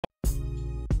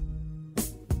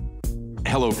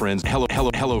Hello, friends.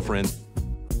 Hello, friends.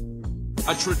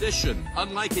 A tradition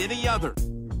unlike any other.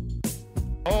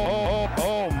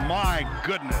 Oh my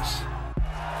goodness.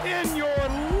 In your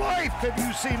life, have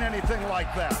you seen anything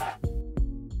like that?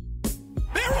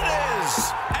 There it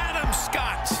is! Adam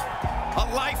Scott,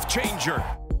 a life changer.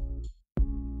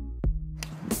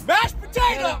 Mashed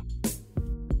potato!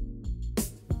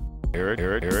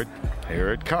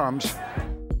 Here it comes.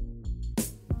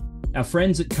 Our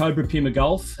friends at Cobra Puma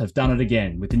Golf have done it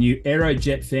again with the new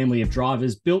Aerojet family of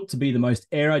drivers built to be the most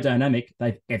aerodynamic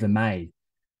they've ever made.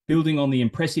 Building on the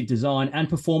impressive design and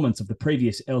performance of the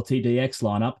previous LTDX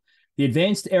lineup, the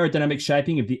advanced aerodynamic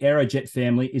shaping of the Aerojet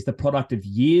family is the product of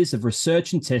years of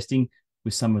research and testing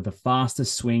with some of the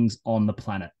fastest swings on the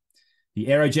planet. The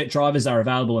Aerojet drivers are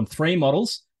available in 3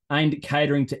 models aimed at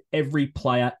catering to every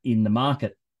player in the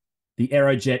market. The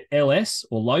Aerojet LS,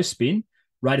 or low spin,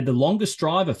 rated the longest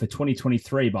driver for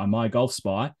 2023 by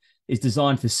MyGolfSpy, is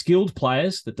designed for skilled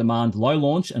players that demand low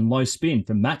launch and low spin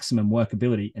for maximum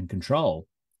workability and control.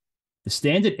 The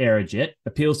standard Aerojet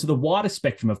appeals to the wider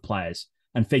spectrum of players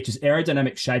and features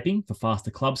aerodynamic shaping for faster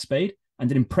club speed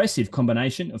and an impressive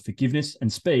combination of forgiveness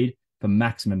and speed for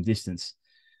maximum distance.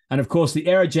 And of course, the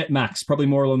Aerojet Max, probably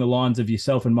more along the lines of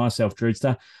yourself and myself,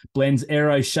 Drewster, blends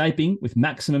aero shaping with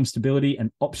maximum stability and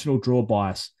optional draw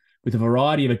bias, with a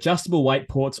variety of adjustable weight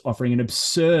ports offering an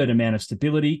absurd amount of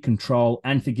stability, control,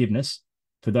 and forgiveness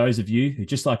for those of you who,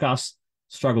 just like us,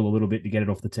 struggle a little bit to get it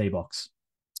off the tee box.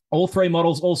 All 3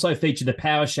 models also feature the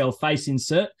PowerShell face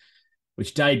insert,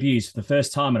 which debuts for the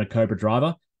first time on a Cobra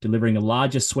driver, delivering a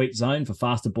larger sweep zone for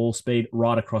faster ball speed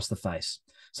right across the face.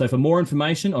 So for more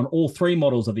information on all 3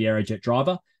 models of the Aerojet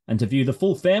driver and to view the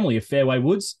full family of fairway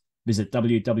woods, visit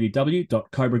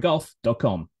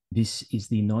www.cobragolf.com. This is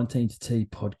the 19th Tee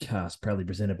podcast, proudly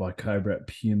presented by Cobra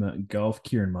Puma Golf.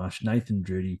 Kieran Marsh, Nathan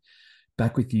Drudy,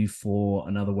 back with you for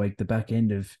another week, the back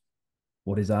end of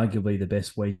what is arguably the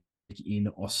best week in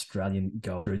Australian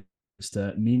golf.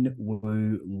 Min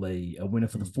Woo Lee, a winner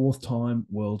for the 4th time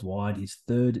worldwide, his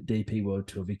 3rd DP World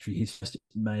Tour victory, his first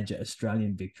major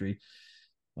Australian victory.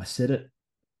 I said it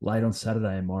late on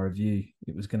Saturday in my review,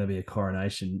 it was going to be a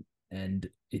coronation, and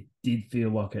it did feel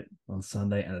like it on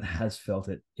Sunday, and it has felt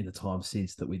it in the time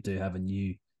since that we do have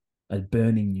a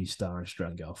burning new star in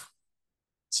Australian golf.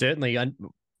 Certainly, and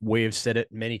we have said it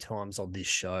many times on this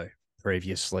show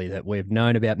previously that we've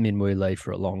known about Min Woo Lee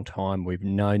for a long time. We've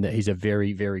known that he's a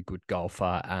very, very good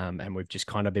golfer, and we've just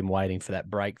kind of been waiting for that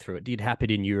breakthrough. It did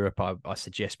happen in Europe, I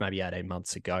suggest maybe 18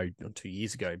 months ago or 2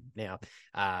 years ago now.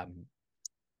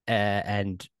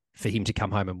 And for him to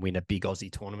come home and win a big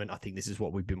Aussie tournament, I think this is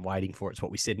what we've been waiting for. It's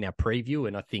what we said in our preview.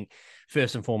 And I think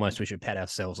first and foremost, we should pat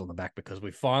ourselves on the back because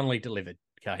we finally delivered,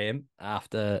 Kahem.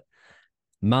 After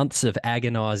months of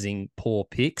agonizing poor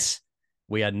picks,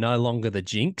 we are no longer the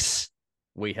jinx.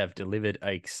 We have delivered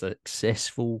a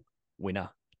successful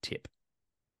winner tip.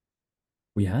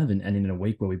 We have, and in a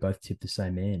week where we both tipped the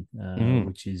same man,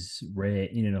 which is rare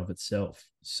in and of itself.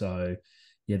 So,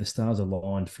 yeah, the stars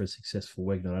aligned for a successful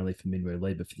week, not only for Min Woo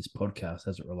Lee, but for this podcast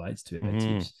as it relates to our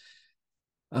tips.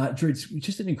 Drew, it's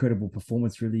just an incredible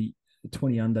performance, really.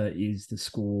 20 under is the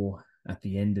score at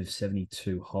the end of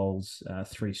 72 holes.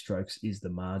 3 strokes is the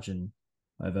margin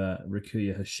over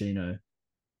Rikuya Hoshino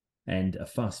and a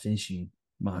fast finishing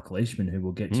Mark Leishman, who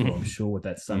we'll get to, I'm sure, with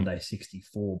that Sunday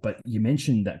 64. But you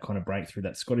mentioned that kind of breakthrough,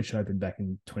 that Scottish Open back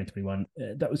in 2021.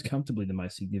 That was comfortably the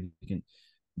most significant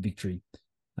victory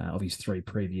of his 3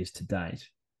 previous to date.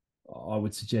 I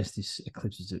would suggest this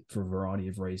eclipses it for a variety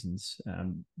of reasons.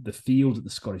 The field at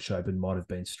the Scottish Open might have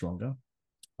been stronger.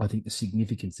 I think the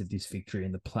significance of this victory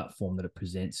and the platform that it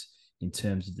presents in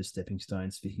terms of the stepping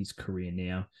stones for his career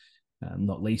now,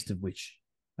 not least of which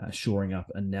shoring up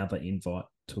another invite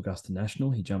to Augusta National.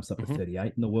 He jumps up to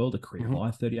 38 in the world, a career high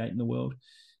 38 in the world.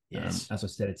 Yes. As I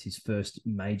said, it's his first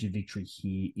major victory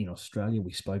here in Australia.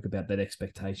 We spoke about that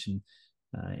expectation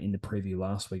in the preview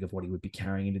last week of what he would be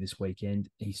carrying into this weekend.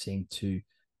 He seemed to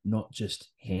not just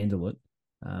handle it,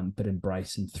 but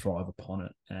embrace and thrive upon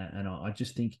it. And I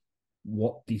just think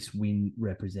what this win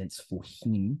represents for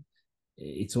him,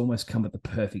 it's almost come at the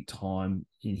perfect time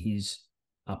in his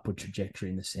upward trajectory,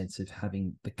 in the sense of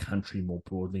having the country more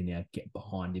broadly now get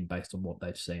behind him based on what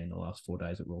they've seen in the last 4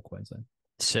 days at Royal Queensland.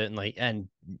 Certainly, and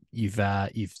you've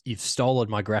stolen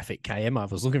my graphic, KM. I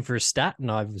was looking for a stat,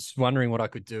 and I was wondering what I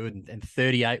could do, and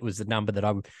 38 was the number that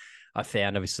I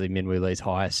found. Obviously, Min Woo Lee's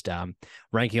highest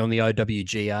ranking on the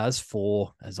OWGRs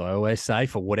for, as I always say,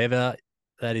 for whatever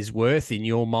that is worth in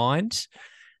your mind.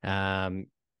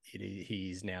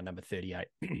 He is now number 38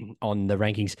 on the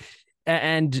rankings,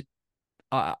 and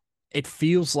it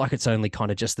feels like it's only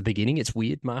kind of just the beginning. It's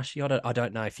weird, Marshy. I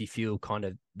don't know if you feel kind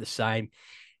of the same,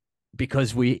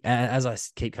 because as I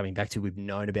keep coming back to, we've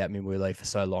known about Min Woo Lee for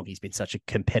so long. He's been such a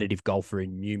competitive golfer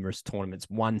in numerous tournaments,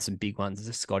 won some big ones as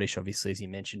a Scottish, obviously, as you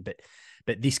mentioned,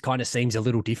 but this kind of seems a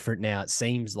little different now. It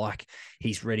seems like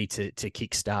he's ready to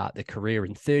kickstart the career.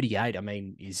 And 38, I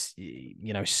mean, is,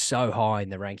 so high in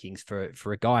the rankings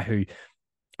for a guy who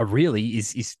really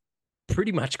is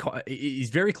pretty much is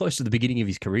very close to the beginning of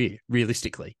his career,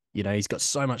 realistically. He's got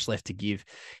so much left to give.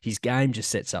 His game just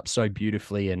sets up so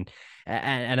beautifully. And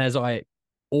as I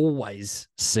always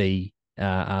see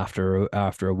after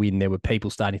a win, there were people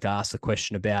starting to ask the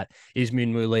question about, is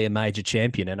Min Woo Lee a major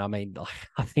champion? And I mean,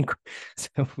 I think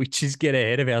we just get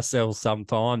ahead of ourselves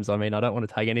sometimes. I mean, I don't want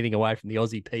to take anything away from the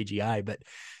Aussie PGA, but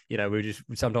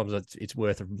sometimes it's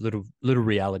worth a little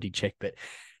reality check. But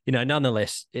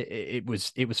nonetheless, it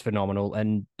was phenomenal,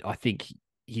 and I think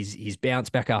his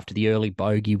bounce back after the early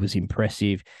bogey was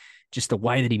impressive. Just the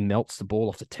way that he melts the ball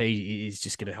off the tee is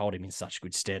just going to hold him in such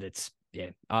good stead.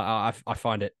 I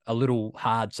find it a little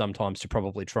hard sometimes to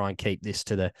probably try and keep this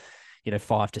to the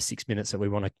 5 to 6 minutes that we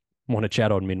want to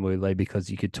chat on Min Woo Lee, because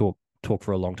you could talk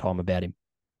for a long time about him.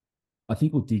 I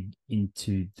think we'll dig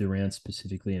into the round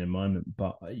specifically in a moment,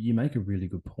 but you make a really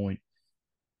good point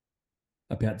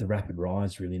about the rapid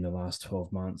rise really in the last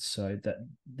 12 months. So that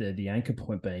the anchor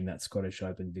point being that Scottish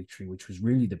Open victory, which was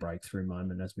really the breakthrough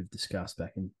moment, as we've discussed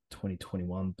back in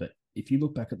 2021. But if you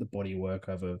look back at the body of work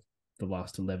over the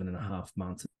last 11 and a half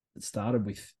months, it started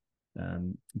with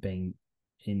being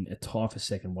in a tie for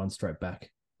second, one stroke back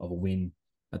of a win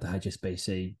at the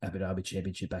HSBC Abu Dhabi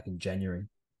Championship back in January.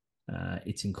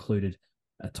 It's included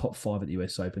a top 5 at the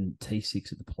US Open,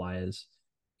 T6 at the Players.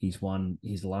 He's won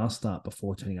his last start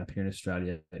before turning up here in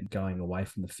Australia, going away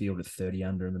from the field at 30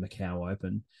 under in the Macau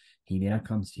Open. He now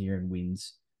comes here and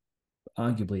wins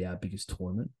arguably our biggest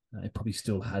tournament. It probably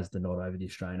still has the nod over the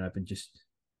Australian Open, just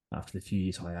after the few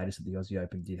years hiatus that the Aussie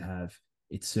Open did have.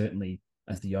 It certainly,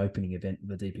 as the opening event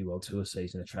of the DP World Tour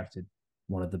season, attracted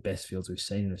one of the best fields we've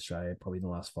seen in Australia, probably in the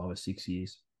last 5 or 6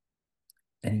 years.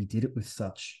 And he did it with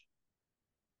such,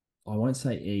 I won't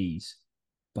say ease,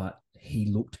 but he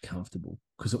looked comfortable,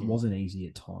 because it wasn't easy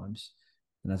at times.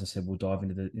 And as I said, we'll dive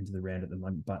into the round at the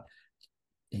moment, but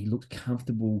he looked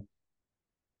comfortable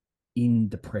in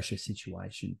the pressure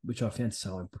situation, which I found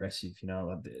so impressive.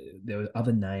 There were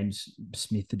other names: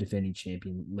 Smith, the defending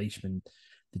champion; Leishman,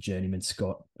 the journeyman;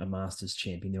 Scott, a Masters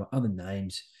champion. There were other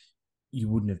names. You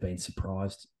wouldn't have been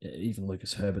surprised. Even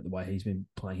Lucas Herbert, the way he's been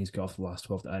playing his golf the last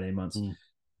 12 to 18 months,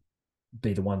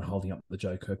 be the one holding up the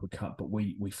Joe Kirkwood Cup. But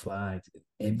we flagged,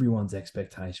 everyone's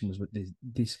expectation was that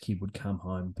this kid would come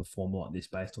home and perform like this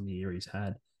based on the year he's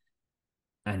had,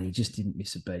 and he just didn't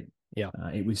miss a beat. Yeah,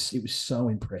 it was so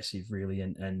impressive, really,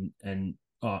 and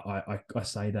I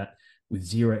say that with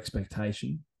zero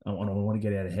expectation. I want to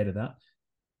get out ahead of that.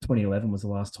 2011 was the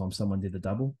last time someone did the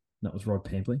double. And that was Rod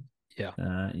Pampley. Yeah,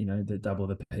 the double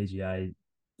of the PGA.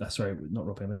 Sorry, not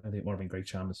Rob Pampley. I think it might have been Greg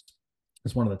Chalmers.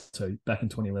 It's one of the two. Back in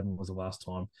 2011 was the last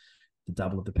time the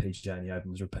double of the PGA and the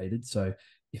Open was repeated. So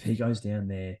if he goes down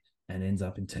there and ends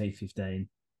up in T15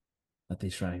 at the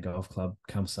Australian Golf Club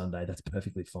come Sunday, that's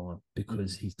perfectly fine,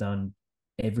 because he's done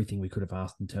everything we could have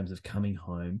asked in terms of coming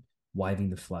home, waving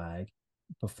the flag,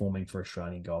 performing for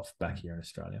Australian golf back here in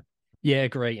Australia. Yeah,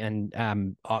 agree. And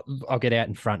I'll get out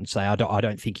in front and say I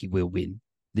don't think he will win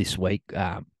this week.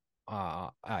 To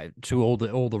all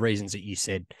the reasons that you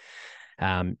said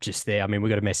just there. I mean, we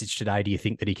got a message today. Do you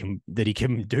think that he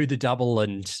can do the double?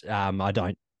 And I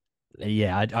don't.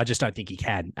 Yeah, I just don't think he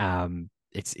can.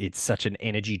 It's such an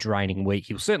energy draining week.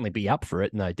 He'll certainly be up for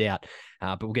it, no doubt.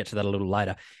 But we'll get to that a little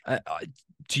later.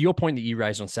 To your point that you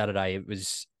raised on Saturday,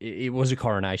 it was a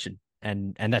coronation.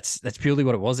 And that's purely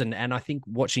what it was. And I think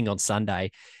watching on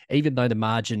Sunday, even though the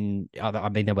margin, I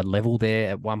mean, they were level there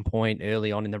at one point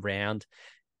early on in the round,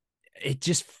 it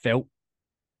just felt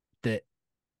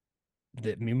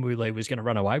that Min Woo Lee was going to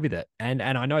run away with it. And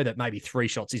I know that maybe 3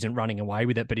 shots isn't running away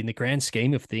with it, but in the grand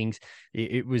scheme of things,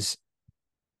 it was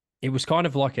kind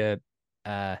of like a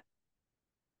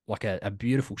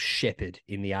beautiful shepherd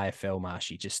in the AFL,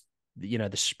 Marshy. Just, the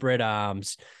spread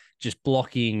arms, just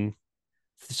blocking,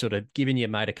 sort of giving your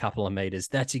mate a couple of meters.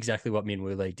 That's exactly what Min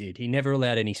Woo Lee did. He never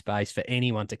allowed any space for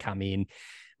anyone to come in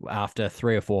after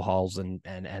 3 or 4 holes, and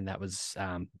that was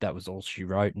all she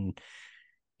wrote. And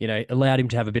allowed him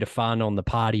to have a bit of fun on the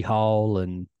party hole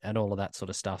and all of that sort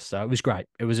of stuff. So it was great.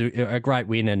 It was a great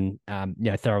win,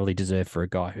 and thoroughly deserved for a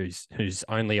guy who's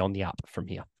only on the up from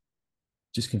here.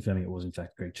 Just confirming, it was in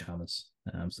fact Greg Chalmers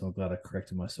So I'm glad I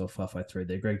corrected myself halfway through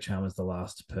there. Greg Chan was the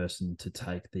last person to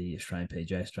take the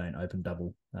Australian Open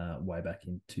double way back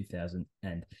in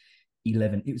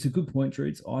 2011. It was a good point,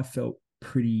 Druids. I felt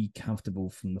pretty comfortable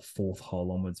from the fourth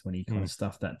hole onwards when he kind of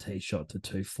stuffed that tee shot to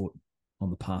 2 foot on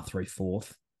the par 3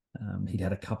 fourth. He'd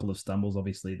had a couple of stumbles.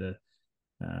 Obviously,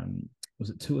 was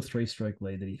it 2 or 3 stroke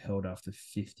lead that he held after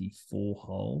 54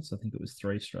 holes? I think it was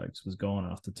 3 strokes, was gone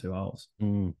after 2 holes.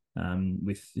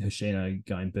 With Hoshino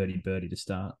going birdie to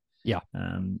start. Yeah.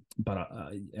 But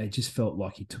I just felt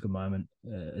like he took a moment,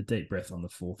 a deep breath on the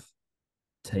fourth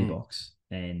tee box.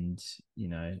 And,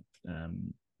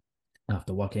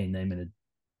 after Joaquin Neiman had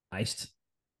aced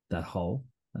that hole,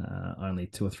 only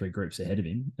 2 or 3 groups ahead of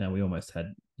him. We almost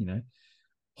had,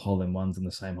 hole in ones on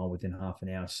the same hole within half an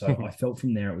hour. So I felt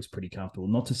from there it was pretty comfortable.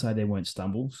 Not to say there weren't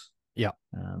stumbles. Yeah.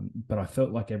 But I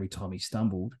felt like every time he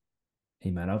stumbled,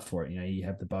 he made up for it. You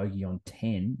have the bogey on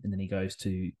 10, and then he goes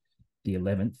to the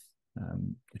 11th,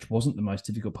 which wasn't the most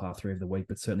difficult par 3 of the week,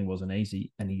 but certainly wasn't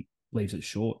easy. And he leaves it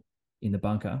short in the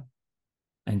bunker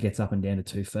and gets up and down to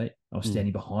 2 feet. I was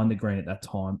standing behind the green at that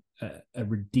time. A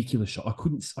ridiculous shot.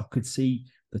 I could see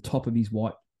the top of his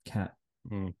white cap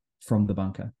from the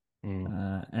bunker.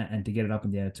 And to get it up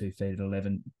and down to 2 feet at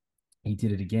 11, he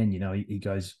did it again. He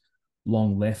goes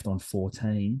long left on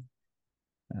 14,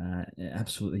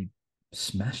 absolutely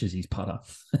smashes his putter,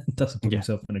 doesn't put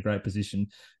himself in a great position,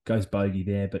 goes bogey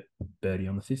there, but birdie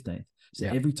on the 15th. So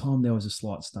every time there was a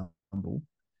slight stumble,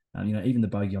 even the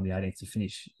bogey on the 18th to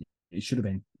finish, it should have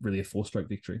been really a 4-stroke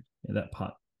victory. That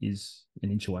putt is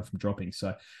an inch away from dropping.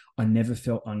 So I never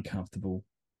felt uncomfortable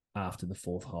after the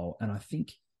 4th hole. And I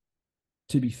think,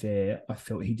 to be fair, I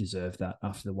felt he deserved that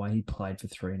after the way he played for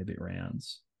 3 and a bit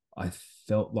rounds. I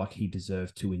felt like he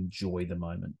deserved to enjoy the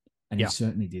moment. And he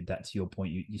certainly did that. To your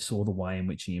point, you saw the way in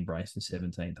which he embraced the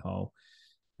 17th hole.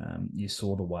 You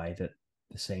saw the way that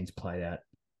the scenes played out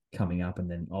coming up and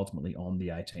then ultimately on the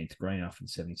 18th green after the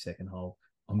 72nd hole.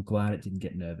 I'm glad it didn't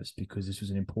get nervous because this was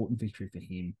an important victory for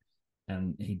him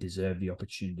and he deserved the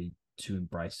opportunity to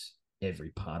embrace every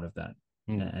part of that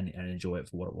and enjoy it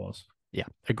for what it was. Yeah,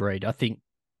 agreed. I think,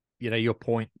 your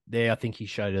point there, I think he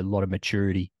showed a lot of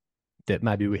maturity that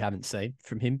maybe we haven't seen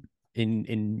from him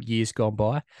in years gone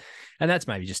by. And that's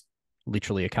maybe just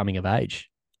literally a coming of age,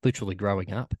 literally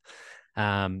growing up.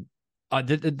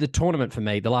 The tournament for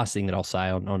me, the last thing that I'll say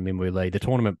on Minwoo Lee, the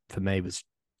tournament for me was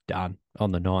done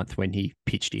on the 9th when he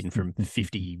pitched in from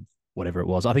 50, whatever it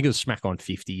was. I think it was smack on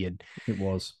 50. And it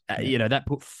was, that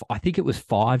put, I think it was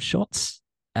 5 shots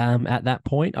at that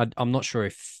point. I'm not sure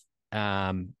if,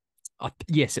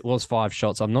 yes, it was 5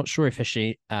 shots. I'm not sure if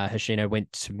Hoshino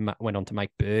went on to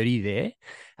make birdie there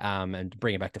and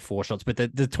bring it back to 4 shots, but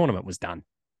the tournament was done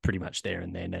pretty much there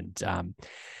and then. And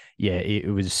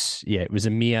it was a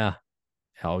mere,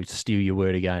 I'll steal your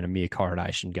word again, a mere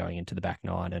coronation going into the back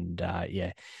 9 and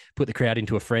put the crowd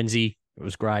into a frenzy. It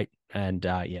was great. And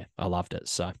I loved it.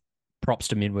 So props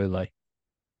to Minwoo Lee.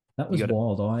 That was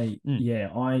wild. I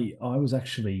was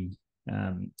actually,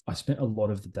 I spent a lot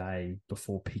of the day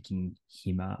before picking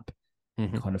him up,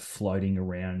 kind of floating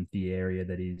around the area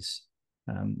that is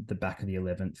the back of the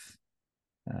 11th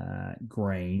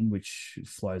green, which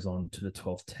flows on to the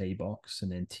 12th tee box.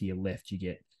 And then to your left, you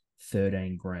get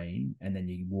 13 green, and then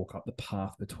you walk up the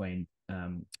path between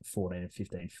 14 and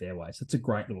 15 fairways. That's a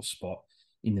great little spot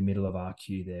in the middle of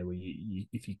RQ there where you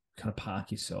if you kind of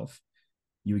park yourself,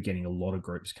 you were getting a lot of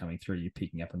groups coming through. You're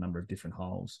picking up a number of different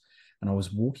holes. And I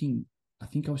was walking, I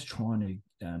think I was trying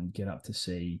to get up to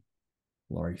see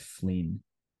Laurie Flynn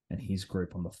and his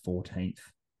group on the 14th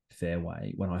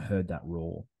fairway when I heard that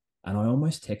roar. And I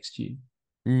almost text you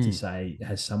to say,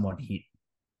 has someone hit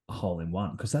a hole in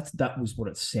one? Because that was what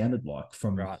it sounded like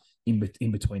from in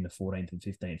between the 14th and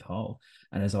 15th hole.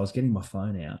 And as I was getting my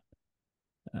phone out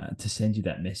to send you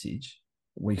that message,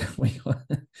 we got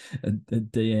a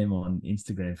DM on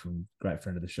Instagram from a great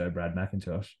friend of the show, Brad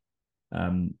McIntosh.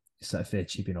 So fair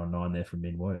chip in on 9 there from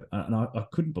Minwoo. And I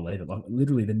couldn't believe it. Like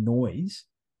literally the noise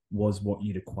was what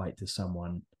you'd equate to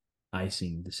someone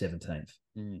acing the 17th.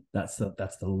 That's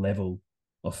the level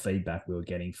of feedback we were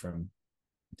getting from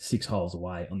 6 holes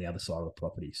away on the other side of the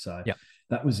property. So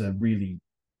that was a really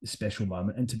special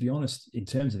moment. And to be honest, in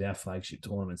terms of our flagship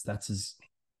tournaments, that's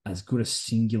as good a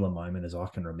singular moment as I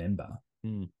can remember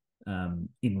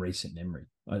in recent memory.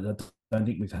 I don't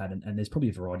think we've had, and there's probably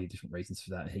a variety of different reasons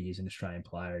for that. He is an Australian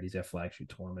player. It is our flagship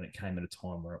tournament. It came at a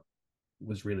time where it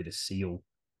was really to seal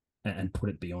and put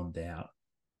it beyond doubt.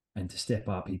 And to step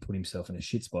up, he put himself in a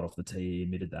shit spot off the tee. He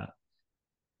admitted that.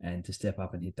 And to step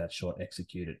up and hit that shot,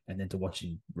 execute it, and then to watch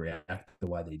him react the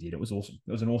way that he did, it was awesome.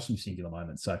 It was an awesome singular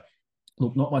moment. So,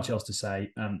 look, not much else to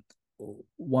say.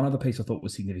 one other piece I thought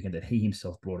was significant that he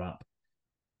himself brought up,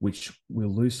 which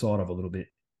we'll lose sight of a little bit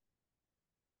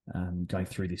going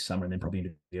through this summer and then probably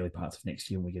into the early parts of next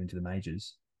year when we get into the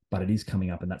majors, but it is coming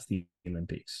up, and that's the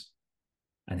Olympics.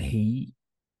 And he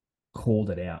called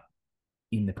it out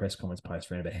in the press conference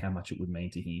post-round about how much it would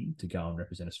mean to him to go and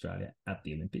represent Australia at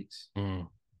the Olympics.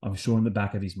 I'm sure in the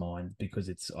back of his mind, because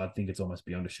I think it's almost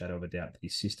beyond a shadow of a doubt that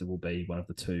his sister will be one of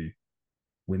the two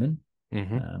women.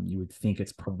 You would think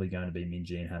it's probably going to be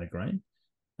Minjee and Hannah Green.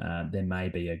 There may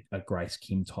be a Grace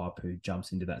Kim type who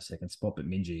jumps into that second spot, but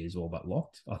Minjee is all but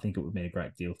locked. I think it would mean a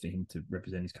great deal for him to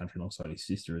represent his country alongside his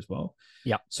sister as well.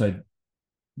 Yeah. So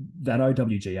that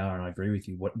OWGR, and I agree with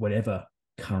you, whatever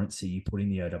currency you put in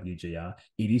the OWGR,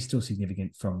 it is still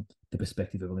significant from the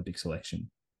perspective of Olympic selection,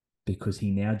 because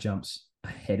he now jumps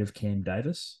ahead of Cam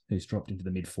Davis, who's dropped into the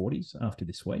mid-40s after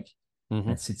this week,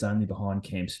 and sits only behind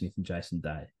Cam Smith and Jason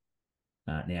Day.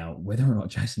 Now, whether or not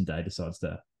Jason Day decides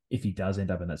to, if he does end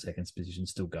up in that second position,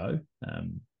 still go,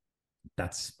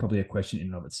 that's probably a question in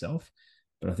and of itself.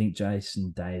 But I think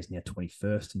Jason Day is now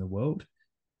 21st in the world,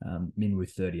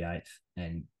 Minwoo 38th,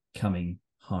 and coming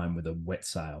home with a wet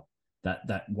sail.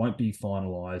 That won't be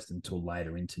finalised until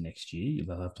later into next year.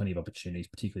 They'll have plenty of opportunities,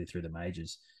 particularly through the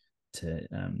majors, to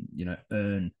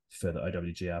earn further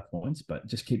OWGR points. But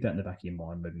just keep that in the back of your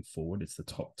mind moving forward. It's the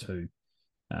top two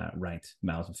ranked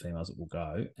males and females that will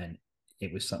go, and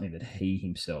it was something that he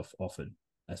himself offered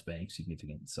as being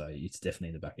significant. So it's definitely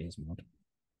in the back of his mind.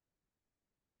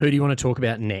 Who do you want to talk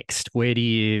about next? Where do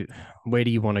you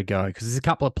want to go? Because there's a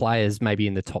couple of players maybe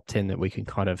in the top 10 that we can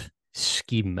kind of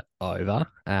skim over.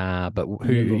 But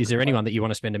is there anyone that you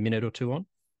want to spend a minute or two on?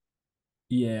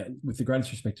 Yeah, with the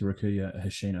greatest respect to Rikuya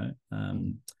Hoshino,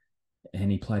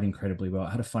 and he played incredibly well.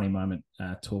 I had a funny moment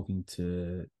talking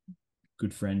to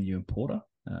good friend Ewan Porter,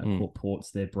 caught Ports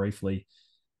there briefly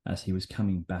as he was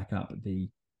coming back up the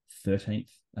 13th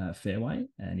fairway,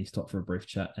 and he stopped for a brief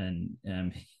chat,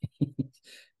 and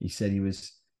he said he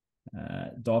was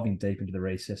diving deep into the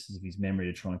recesses of his memory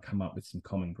to try and come up with some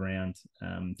common ground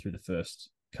through the first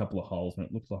couple of holes, and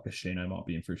it looked like Ashino might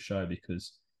be in for a show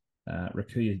because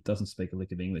Rikuya doesn't speak a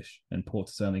lick of English, and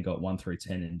Ports has only got 1 through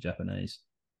 10 in Japanese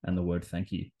and the word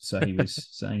thank you. So he was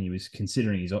saying he was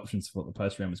considering his options for what the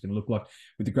post round was going to look like.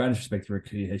 With the greatest respect to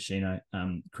Rikuya Hoshino,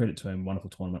 credit to him, wonderful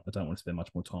tournament. I don't want to spend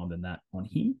much more time than that on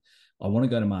him. I want to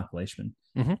go to Mark Leishman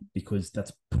because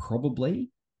that's probably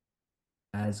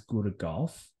as good a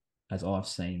golf as I've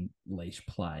seen Leish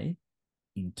play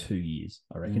in 2 years,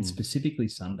 I reckon, specifically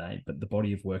Sunday, but the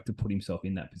body of work to put himself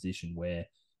in that position where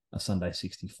a Sunday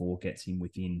 64 gets him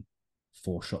within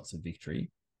 4 shots of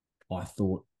victory. I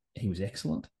thought he was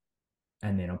excellent.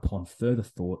 And then upon further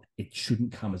thought, it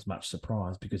shouldn't come as much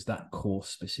surprise because that course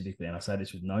specifically, and I say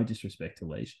this with no disrespect to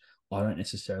Leish, I don't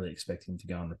necessarily expect him to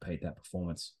go and repeat that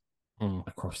performance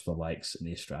across the lakes in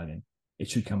the Australian. It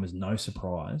should come as no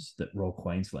surprise that Royal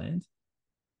Queensland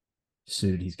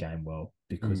suited his game well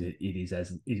because it is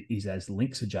as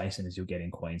links adjacent as you'll get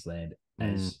in Queensland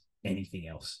as anything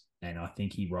else. And I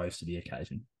think he rose to the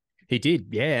occasion. He did,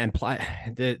 yeah, and play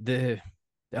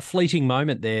a fleeting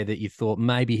moment there that you thought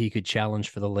maybe he could challenge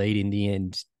for the lead in the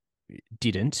end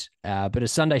didn't. But a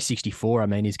Sunday 64, I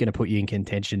mean, is going to put you in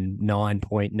contention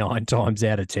 9.9 times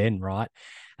out of 10, right?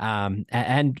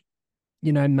 And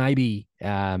you know, maybe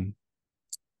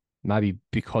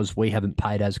because we haven't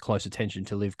paid as close attention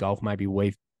to Live Golf, maybe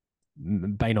we've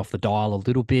been off the dial a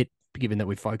little bit, given that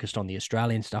we've focused on the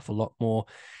Australian stuff a lot more.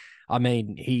 I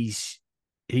mean, he's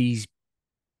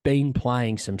been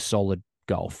playing some solid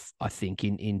golf, I think,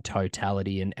 in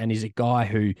totality, and is a guy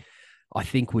who I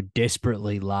think would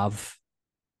desperately love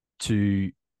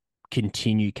to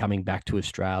continue coming back to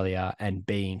Australia and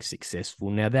being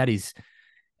successful. Now that is,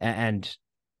 and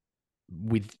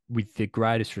with the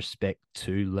greatest respect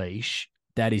to Leish,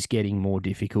 that is getting more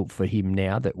difficult for him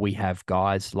now that we have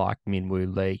guys like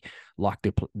Minwoo Lee, like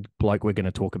the bloke we're going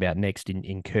to talk about next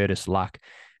in Curtis Luck.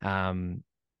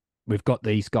 We've got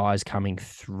these guys coming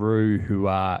through who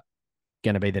are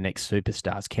going to be the next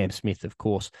superstars. Cam Smith, of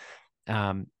course.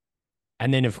 And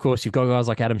then, of course, you've got guys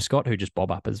like Adam Scott who just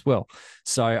bob up as well.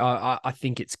 So I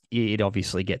think it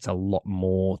obviously gets a lot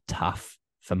more tough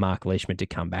for Mark Leishman to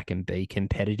come back and be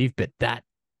competitive. But that,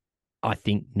 I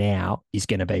think, now is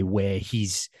going to be where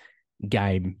his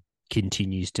game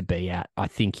continues to be at. I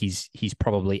think he's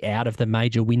probably out of the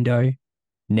major window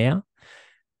now,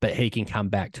 but he can come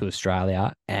back to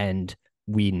Australia and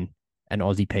win an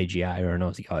Aussie PGA or an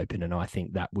Aussie Open, and I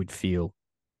think that would feel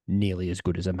nearly as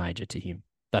good as a major to him.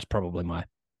 That's probably my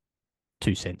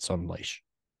 2 cents on Leish.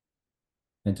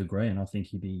 And to agree, and I think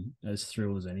he'd be as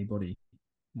thrilled as anybody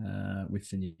with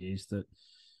the news that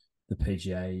the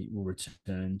PGA will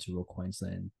return to Royal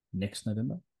Queensland next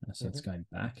November. So it's going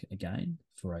back again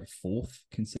for a fourth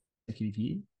consecutive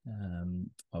year.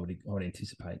 I would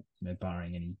anticipate,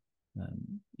 barring any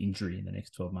injury in the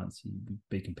next 12 months, he would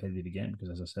be competitive again because,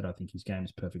 as I said, I think his game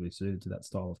is perfectly suited to that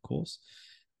style of course.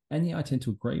 And yeah, I tend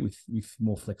to agree with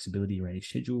more flexibility around his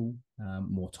schedule,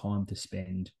 more time to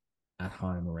spend at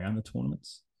home around the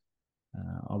tournaments.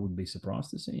 I wouldn't be surprised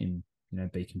to see him,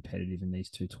 be competitive in these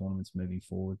two tournaments moving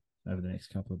forward over the next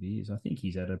couple of years. I think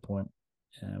he's at a point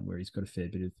where he's got a fair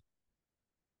bit of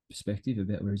perspective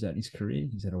about where he's at in his career.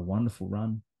 He's had a wonderful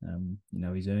run.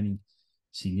 He's earning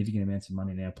significant amounts of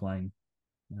money now playing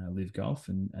live golf,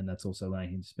 and that's also allowing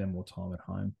him to spend more time at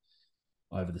home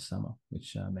over the summer,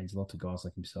 which means a lot to guys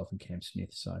like himself and Cam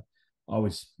Smith. So I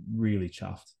was really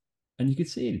chuffed. And you could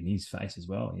see it in his face as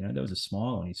well. There was a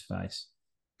smile on his face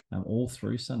all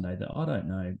through Sunday that I don't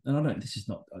know. And this is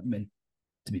not, I mean,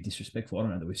 to be disrespectful, I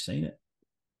don't know that we've seen it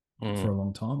for a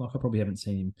long time. Like, I probably haven't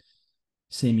seen him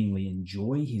seemingly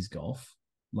enjoy his golf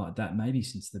like that, maybe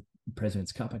since the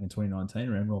President's Cup back in 2019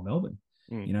 around Royal Melbourne.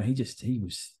 He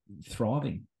was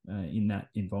thriving in that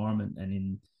environment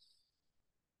and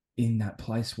in that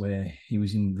place where he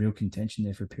was in real contention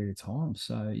there for a period of time.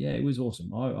 So yeah, it was awesome.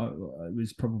 It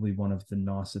was probably one of the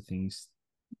nicer things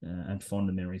and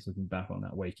fonder memories looking back on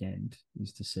that weekend,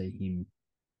 is to see him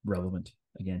relevant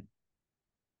again.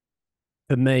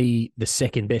 For me, the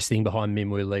second best thing behind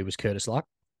Minwoo Lee was Curtis Luck.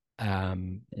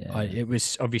 It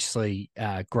was obviously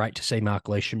great to see Mark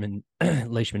Leishman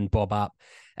bob up,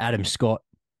 Adam Scott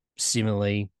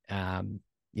similarly.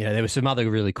 There were some other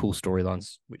really cool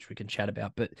storylines which we can chat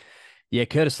about. But yeah,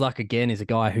 Curtis Luck again is a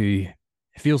guy who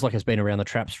feels like has been around the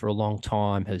traps for a long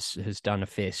time, has done a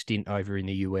fair stint over in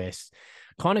the US,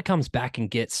 kind of comes back and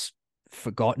gets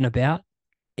forgotten about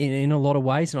in a lot of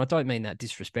ways. And I don't mean that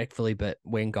disrespectfully, but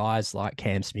when guys like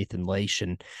Cam Smith and Leash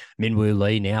and Minwoo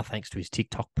Lee now, thanks to his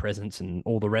TikTok presence and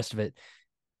all the rest of it,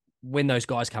 when those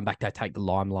guys come back, they take the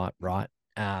limelight, right?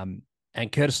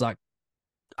 And Curtis Luck,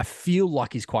 I feel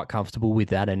like he's quite comfortable with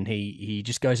that, and he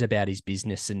just goes about his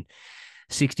business. And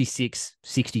 66,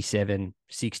 67,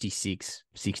 66,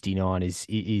 69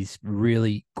 is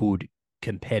really good,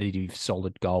 competitive,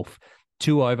 solid golf.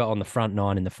 2 over on the front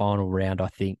 9 in the final round, I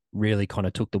think, really kind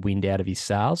of took the wind out of his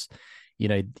sails.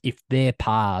 If they're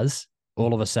pars,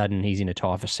 all of a sudden he's in a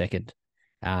tie for second.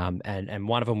 And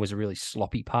one of them was a really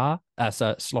sloppy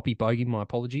sloppy bogey, my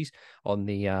apologies, on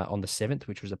the 7th,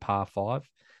 which was a par 5.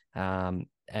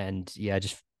 And yeah,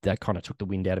 just that kind of took the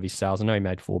wind out of his sails. I know he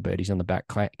made 4 birdies on the back,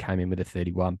 came in with a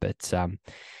 31, but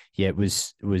yeah, it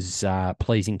was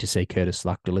pleasing to see Curtis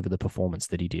Luck deliver the performance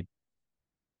that he did.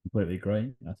 Completely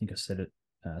agree. I think I said it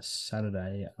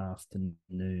Saturday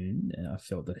afternoon. I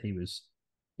felt that he was,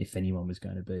 if anyone was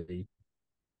going to be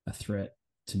a threat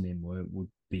to Minwoo, would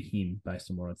be him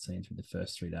based on what I'd seen through the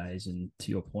first 3 days. And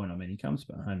to your point, I mean, he comes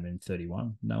home in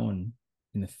 31. No one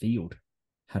in the field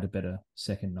had a better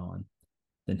second 9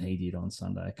 than he did on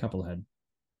Sunday. A couple had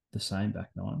the same back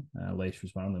 9. Leash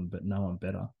was one of them, but no one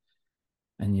better.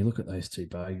 And you look at those 2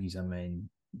 bogeys, I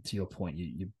mean, to your point,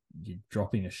 you're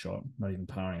dropping a shot, not even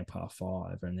parring a par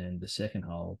 5. And then the second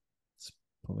hole, it's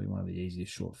probably one of the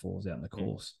easiest short falls out in the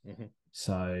course. Mm-hmm.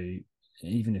 So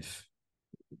even if,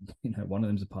 one of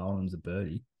them's a par, one of them's a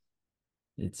birdie,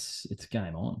 it's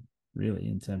game on, really,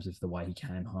 in terms of the way he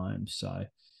came home. So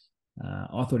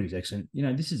I thought he was excellent.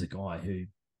 This is a guy who,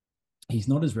 he's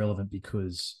not as relevant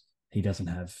because he doesn't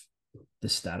have the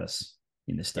status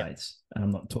in the States. Yep. And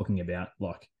I'm not talking about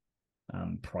like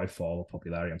profile or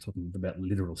popularity. I'm talking about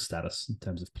literal status in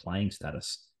terms of playing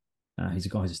status. He's a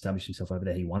guy who's established himself over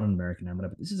there. He won an American Amateur,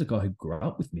 but this is a guy who grew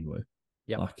up with Minwoo.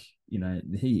 Yeah, like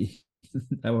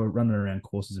they were running around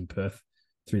courses in Perth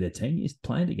through their 10 years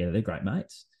playing together. They're great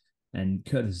mates, and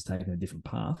Curtis has taken a different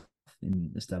path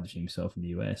in establishing himself in the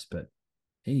US, but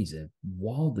he's a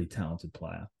wildly talented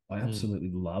player. I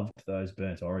absolutely loved those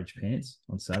burnt orange pants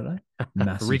on Saturday.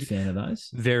 Massive fan of those.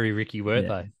 Very Ricky, weren't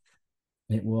they?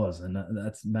 It was, and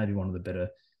that's maybe one of the better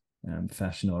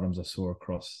fashion items I saw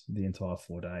across the entire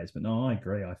 4 days. But no, I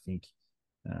agree. I think,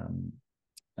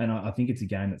 and I think it's a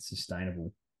game that's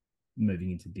sustainable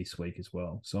moving into this week as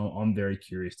well. So I'm very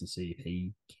curious to see if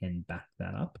he can back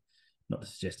that up. Not to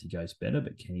suggest he goes better,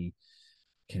 but can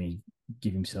he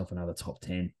give himself another top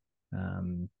 10?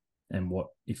 And what,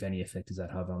 if any, effect does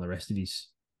that have on the rest of his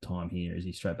time here? Is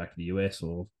he straight back to the US,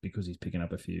 or because he's picking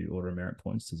up a few order of merit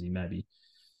points, does he maybe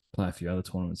play a few other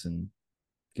tournaments and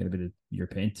get a bit of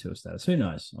European tour status? Who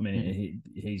knows? I mean,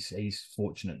 he's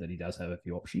fortunate that he does have a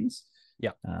few options.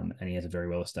 Yeah. And he has a very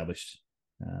well established,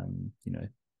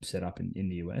 setup in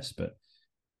the US. But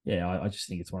yeah, I just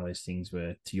think it's one of those things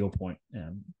where, to your point,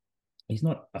 he's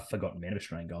not a forgotten man of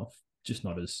Australian golf, just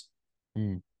not as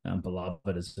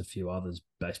beloved as a few others,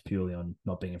 based purely on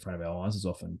not being in front of our eyes as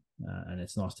often. And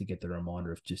it's nice to get the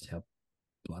reminder of just how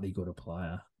bloody good a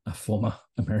player a former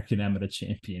American amateur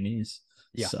champion is.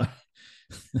 Yeah. So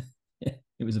yeah,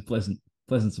 it was a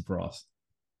pleasant surprise.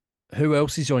 Who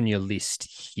else is on your list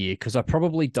here? Because I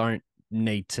probably don't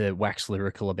need to wax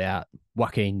lyrical about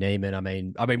Joaquin Niemann. I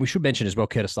mean, we should mention as well,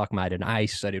 Curtis Luck made an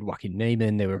ace. So did Joaquin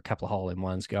Niemann. There were a couple of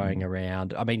hole-in-ones going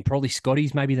around. I mean, probably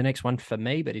Scotty's maybe the next one for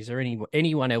me, but is there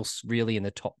anyone else really in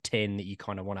the top 10 that you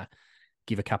kind of want to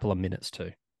give a couple of minutes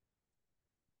to?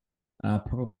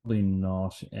 Probably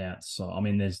not outside. I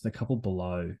mean, there's a couple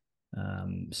below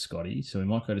Scotty, so we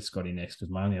might go to Scotty next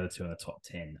because my only other two in the top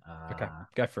 10 are Okay,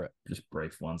 go for it. just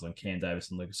brief ones on Cam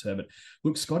Davis and Lucas Herbert.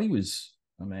 Look, Scotty was,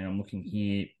 I mean, I'm looking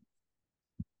here,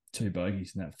 2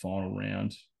 bogeys in that final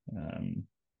round.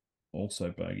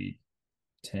 Also bogeyed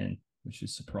 10, which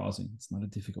is surprising. It's not a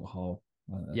difficult hole.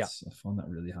 I find that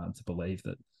really hard to believe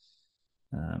that,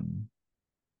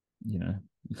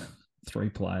 3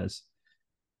 players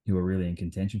who were really in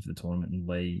contention for the tournament, and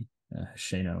Lee,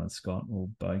 Hoshino, and Scott all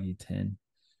bogeyed 10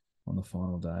 on the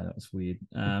final day. That was weird.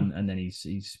 And then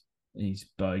he's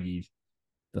bogeyed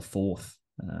the 4th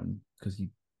because he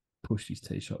pushed his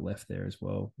tee shot left there as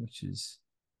well, which is,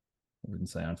 I wouldn't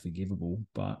say unforgivable,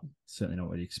 but certainly not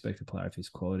what you expect a player of his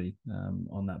quality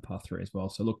on that par 3 as well.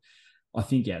 So look, I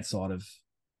think outside of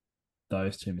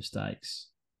those 2 mistakes,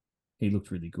 he looked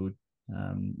really good.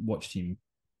 Watched him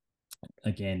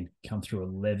again come through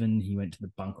 11. He went to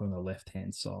the bunker on the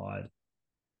left-hand side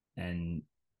and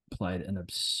played an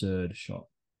absurd shot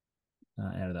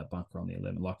out of that bunker on the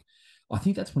 11. Like, I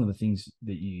think that's one of the things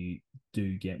that you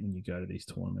do get when you go to these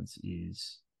tournaments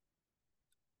is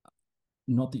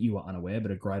not that you are unaware, but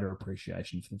a greater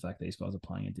appreciation for the fact that these guys are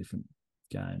playing a different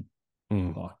game.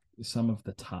 Like some of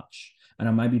the touch,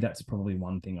 and maybe that's probably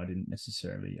one thing I didn't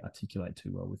necessarily articulate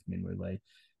too well with Minwoo Lee.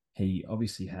 He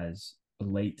obviously has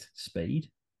elite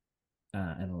speed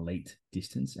and elite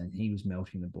distance, and he was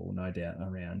melting the ball, no doubt,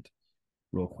 around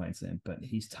Royal Queensland, but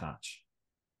his touch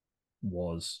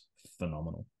was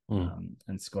phenomenal.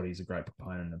 And Scotty's a great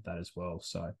proponent of that as well.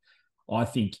 So I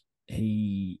think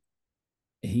he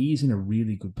is in a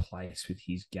really good place with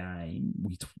his game.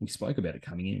 We spoke about it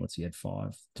coming in. Once he had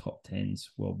 5 top 10s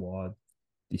worldwide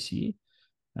this year.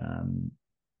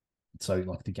 So,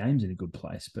 like, the game's in a good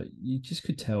place, but you just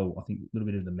could tell, I think, a little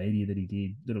bit of the media that he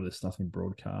did, a little bit of stuff in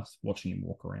broadcast, watching him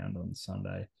walk around on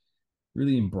Sunday,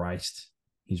 really embraced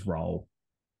his role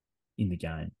in the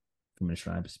game from an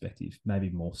Australian perspective, maybe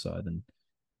more so than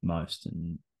most.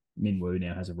 And Minwoo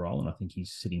now has a role, and I think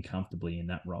he's sitting comfortably in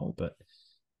that role. But,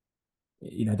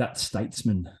 that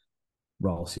statesman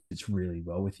role sits really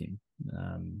well with him.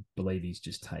 Believe he's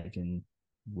just taken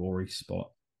Rory's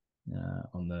spot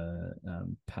on the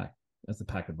pack as the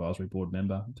pack advisory board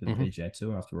member to the PGA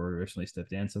Tour after Rory recently stepped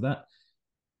down. So that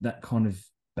kind of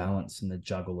balance and the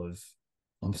juggle of,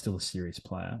 I'm still a serious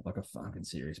player, like a fucking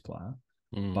serious player,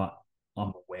 but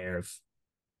I'm aware of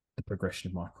the progression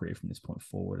of my career from this point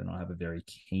forward, and I have a very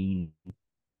keen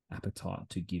appetite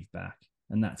to give back,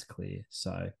 and that's clear.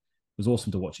 So it was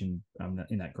awesome to watch him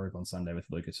in that group on Sunday with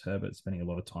Lucas Herbert, spending a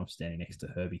lot of time standing next to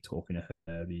Herbie, talking to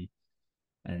Herbie,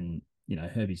 and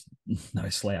Herbie's no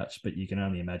slouch, but you can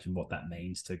only imagine what that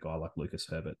means to a guy like Lucas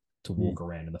Herbert to walk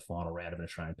around in the final round of an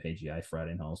Australian PGA for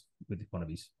 18 holes with one of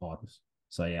his idols.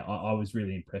 So, yeah, I was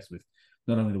really impressed with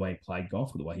not only the way he played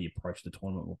golf, but the way he approached the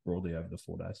tournament more broadly over the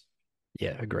 4 days.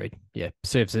 Yeah, agreed. Yeah,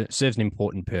 serves an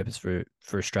important purpose for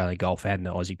Australian golf and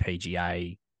the Aussie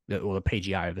PGA, or the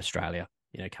PGA of Australia,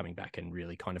 coming back and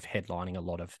really kind of headlining a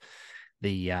lot of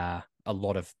the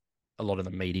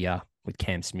media with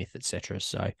Cam Smith, etc.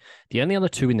 So the only other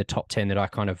 2 in the top 10 that I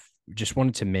kind of just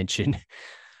wanted to mention,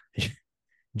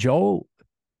 Joel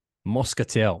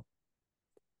Moscatel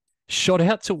shot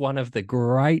out to one of the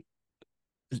great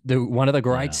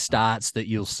starts that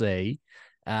you'll see,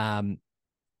 and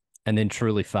then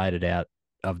truly faded out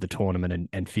of the tournament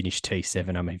and finished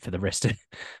T7. I mean, for the rest of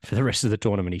the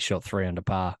tournament, he shot 3 under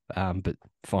par, but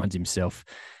finds himself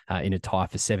in a tie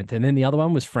for 7th. And then the other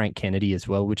one was Frank Kennedy as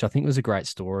well, which I think was a great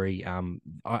story.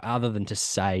 Other than to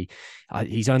say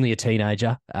he's only a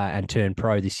teenager and turned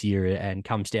pro this year and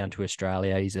comes down to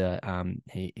Australia. He's a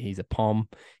POM.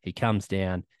 He comes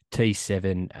down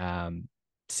T7.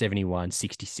 71,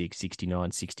 66, 69,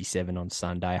 67 on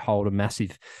Sunday. Hold a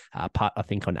massive putt, I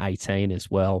think, on 18 as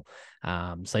well.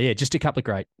 So, yeah, just a couple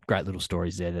of great little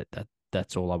stories there.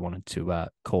 That's all I wanted to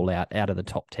call out of the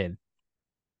top 10.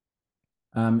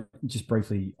 Just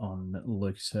briefly on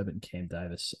Lucas Herbert and Cam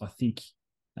Davis, I think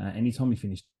Anytime you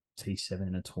finish T7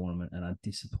 in a tournament and are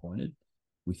disappointed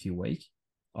with your week,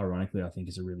 ironically, I think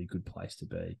is a really good place to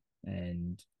be.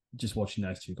 And just watching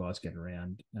those two guys get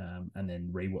around and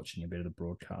then rewatching a bit of the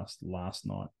broadcast last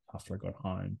night after I got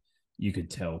home, you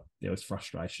could tell there was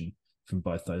frustration from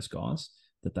both those guys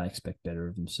that they expect better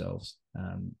of themselves.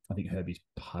 I think Herbie's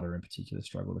putter in particular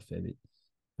struggled a fair bit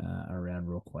around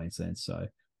Royal Queensland. So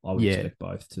I would expect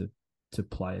both to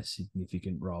play a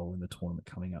significant role in the tournament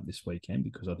coming up this weekend,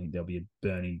 because I think there'll be a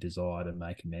burning desire to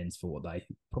make amends for what they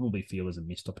probably feel is a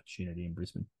missed opportunity in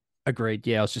Brisbane. Agreed.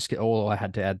 Yeah, all I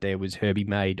had to add there was Herbie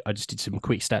made, I just did some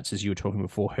quick stats as you were talking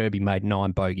before. Herbie made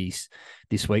 9 bogeys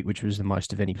this week, which was the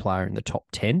most of any player in the top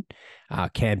 10.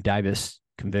 Cam Davis,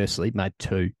 conversely, made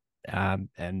 2.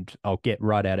 And I'll get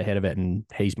right out ahead of it, and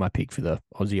he's my pick for the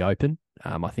Aussie Open.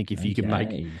 I think if you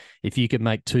could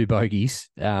make 2 bogeys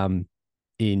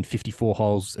in 54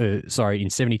 holes, in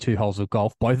 72 holes of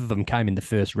golf, both of them came in the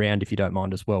first round, if you don't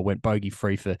mind as well, went bogey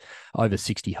free for over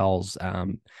 60 holes.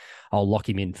 I'll lock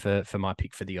him in for my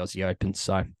pick for the Aussie Open.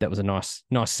 So that was a nice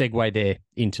segue there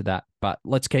into that. But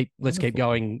let's keep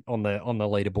going on the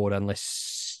leaderboard,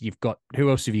 unless you've got, who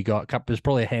else have you got? There's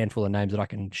probably a handful of names that I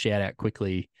can shout out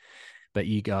quickly, but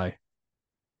you go.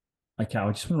 Okay,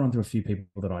 I just want to run through a few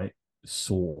people that I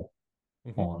saw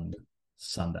on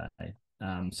Sunday.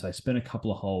 So I spent a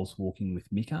couple of holes walking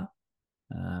with Mika.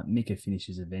 Mika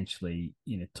finishes eventually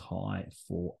in a tie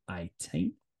for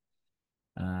 18th.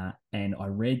 And I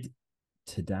read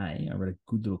a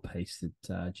good little piece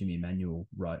that Jimmy Emanuel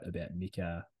wrote about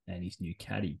Mika and his new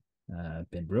caddy,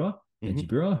 Ben Brewer, Benji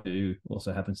Brewer, who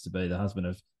also happens to be the husband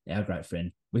of our great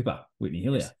friend Whipper, Whitney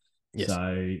Hillier. Yes.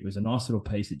 So it was a nice little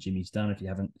piece that Jimmy's done. If you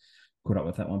haven't caught up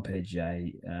with that one,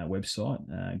 PGA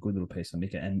website, good little piece on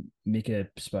Mika. And Mika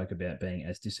spoke about being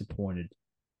as disappointed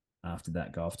after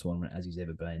that golf tournament as he's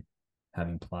ever been,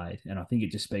 having played. And I think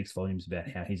it just speaks volumes about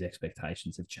how his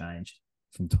expectations have changed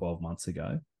from 12 months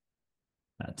ago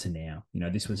to now. You know,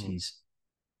 this was his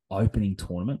opening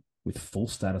tournament with full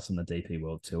status on the DP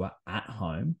World Tour at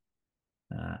home,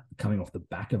 coming off the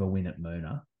back of a win at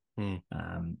Moona.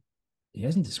 He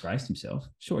hasn't disgraced himself.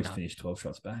 Sure, he's finished 12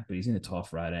 shots back, but he's in the tie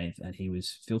for 18th and he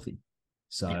was filthy.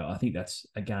 So I think that's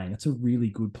a really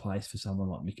good place for someone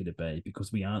like Mika to be,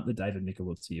 because we aren't the David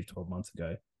Nicholson of 12 months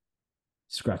ago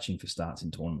scratching for starts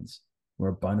in tournaments. We're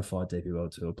a bona fide DP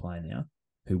World Tour player now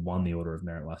who won the Order of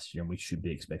Merit last year, and we should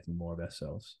be expecting more of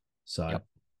ourselves. So I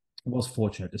was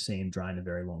fortunate to see him drain a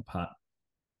very long putt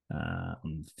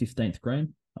on the 15th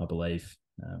green, I believe.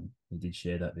 He did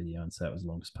share that video and say it was the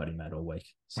longest putt he made all week.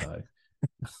 So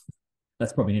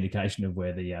that's probably an indication of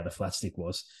where the flat stick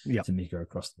was to Mika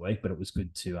across the week. But it was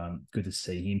good to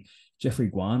see him. Jeffrey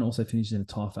Guan also finished in a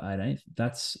tie for 18th.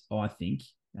 That's, I think,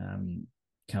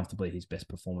 comfortably his best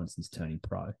performance since turning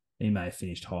pro. He may have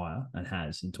finished higher and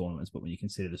has in tournaments, but when you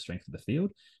consider the strength of the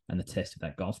field and the test of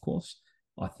that golf course,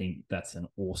 I think that's an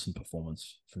awesome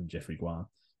performance from Jeffrey Guan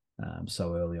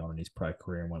so early on in his pro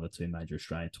career in one of the 2 major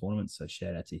Australian tournaments. So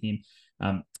shout out to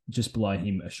him. Just below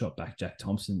him, a shot back, Jack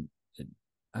Thompson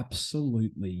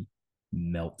absolutely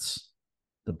melts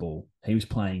the ball. He was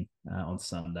playing on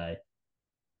Sunday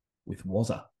with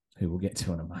Wazza, who we'll get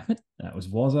to in a moment. It was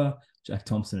Wazza, Jack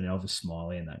Thompson, and Elvis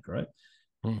Smiley in that group.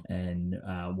 And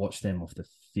watched them off the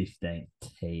 15th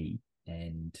tee.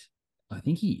 And I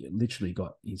think he literally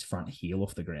got his front heel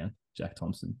off the ground, Jack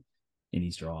Thompson, in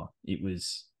his drive. It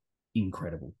was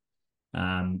incredible.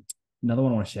 Another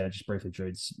one I want to shout out just briefly,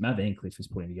 Drew. Matt Van Cliff is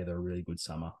putting together a really good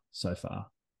summer so far.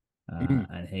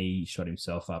 And he shot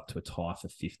himself up to a tie for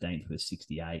 15th with a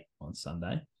 68 on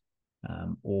Sunday.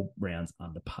 All rounds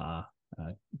under par.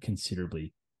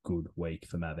 Considerably good week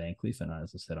for Matt Van Cliff. And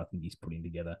as I said, I think he's putting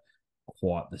together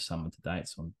quite the summer to date.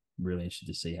 So I'm really interested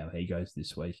to see how he goes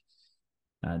this week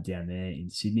down there in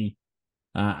Sydney.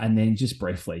 And then just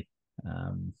briefly,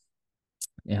 our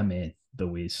man, The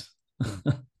Wiz.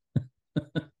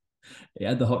 He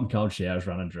had the hot and cold showers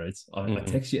running, Drews. I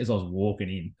texted you as I was walking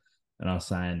in, and I was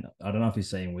saying, I don't know if you've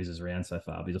seen Wiz around so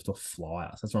far, but he's off to a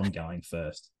flyer. So that's where I'm going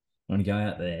first. I'm going to go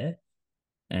out there,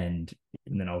 and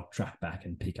then I'll track back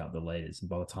and pick up the leaders. And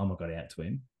by the time I got out to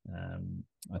him,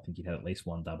 I think he'd had at least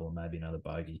one double and maybe another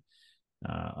bogey.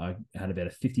 I had about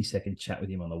a 50-second chat with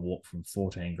him on the walk from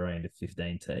 14 green to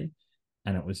 15 tee,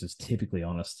 and it was just typically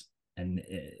honest and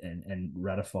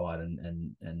ratified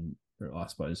and I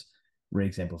suppose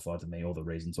re-exemplified to me all the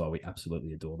reasons why we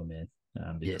absolutely adore the man,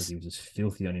 because he was as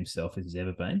filthy on himself as he's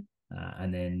ever been.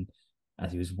 And then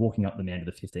as he was walking up the mound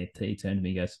to the 15th tee, he turned to me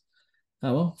and goes,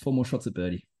 "Oh, well, 4 more shots at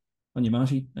birdie. On your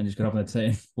Marshy," and just got up on the tee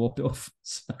and walked off.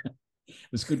 So it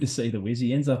was good to see the Wiz.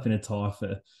 He ends up in a tie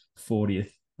for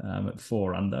 40th at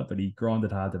 4 under, but he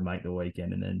grinded hard to make the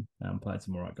weekend and then played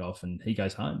some all right golf. And he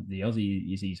goes home. The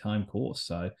Aussie is his home course.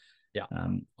 So yeah,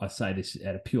 I say this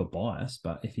out of pure bias,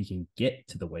 but if he can get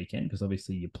to the weekend, because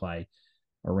obviously you play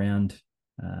around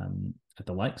at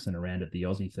the Lakes and around at the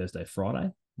Aussie Thursday,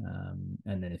 Friday.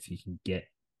 And then if you can get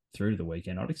through to the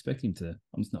weekend, I'd expect him to,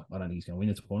 I don't think he's going to win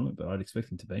the tournament, but I'd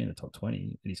expect him to be in the top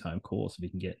 20 at his home course if he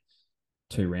can get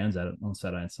 2 rounds at it on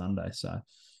Saturday and Sunday. So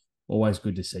always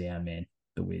good to see our man,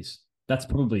 the Wiz. That's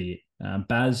probably it.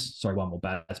 One more.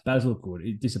 Baz looked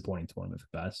good. Disappointing tournament for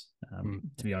Baz.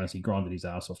 To be honest, he grinded his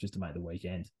ass off just to make the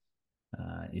weekend.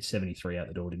 His 73 out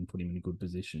the door didn't put him in a good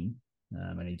position,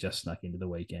 and he just snuck into the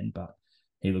weekend, but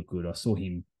he looked good. I saw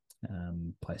him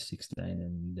play 16,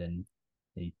 and then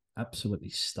he absolutely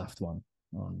stuffed one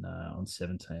on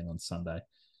 17 on Sunday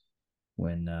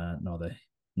when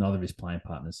neither of his playing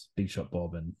partners, Big Shot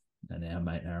Bob and our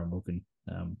mate Aaron Wilkin,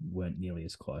 weren't nearly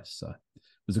as close. So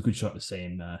it was a good shot to see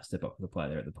him step up to the play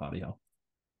there at the party hole.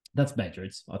 That's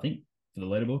majors, I think, for the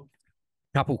leaderboard.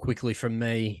 Couple quickly from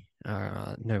me.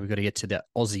 No, we've got to get to the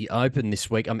Aussie Open this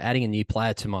week. I'm adding a new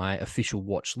player to my official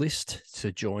watch list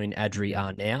to join Adri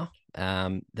Arnau.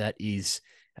 That is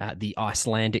the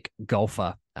Icelandic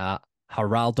golfer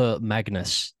Haraldur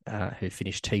Magnus, who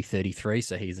finished T33.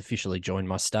 So he's officially joined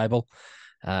my stable.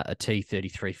 A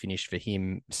T33 finish for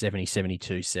him, 70,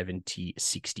 72, 70,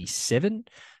 67.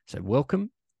 So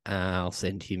welcome. I'll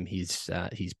send him his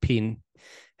pin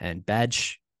and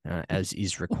badge as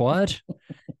is required.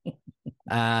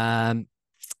 A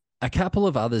couple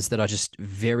of others that I just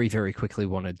very, very quickly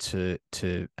wanted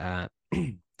to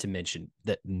mention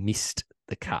that missed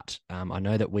the cut. I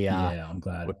know that we are. Yeah, I'm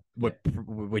glad.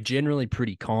 We're generally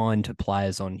pretty kind to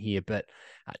players on here, but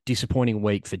disappointing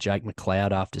week for Jake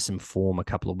McLeod after some form a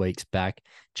couple of weeks back.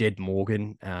 Jed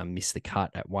Morgan missed the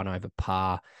cut at 1 over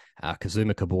par.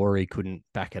 Kazuma Kabori couldn't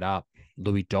back it up.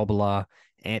 Louis Dobler,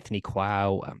 Anthony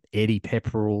Quayle, Eddie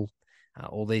Pepperell,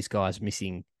 all these guys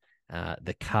missing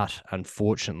the cut,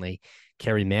 unfortunately.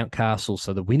 Kerry Mountcastle.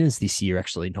 So the winners this year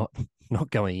actually not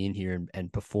going in here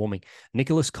and performing.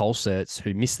 Nicholas Colsertz,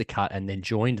 who missed the cut and then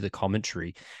joined the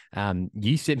commentary.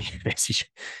 You sent me a message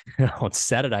on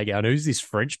Saturday going, who's this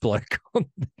French bloke on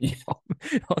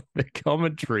the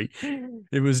commentary?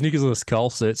 It was Nicholas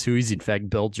Colsertz, who is in fact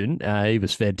Belgian. He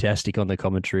was fantastic on the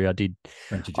commentary. I did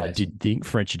think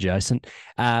French adjacent.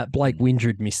 Blake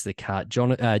Windred missed the cut.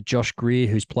 Josh Greer,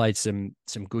 who's played some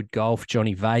good golf.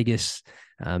 Johnny Vegas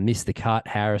missed the cut.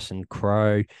 Harrison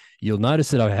Crow. You'll notice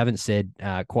that I haven't said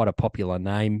quite a popular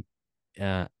name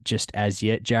just as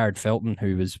yet. Jared Felton,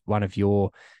 who was one of your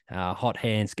hot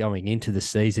hands going into the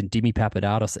season. Dimi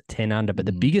Papadakis at 10 under. But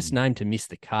the biggest name to miss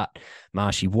the cut,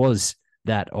 Marshy, was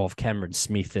that of Cameron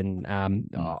Smith. And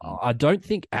I don't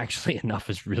think actually enough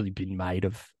has really been made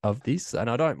of this.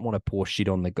 And I don't want to pour shit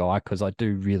on the guy because I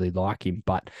do really like him.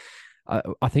 But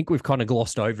I think we've kind of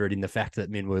glossed over it in the fact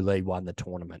that Minwoo Lee won the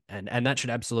tournament. And that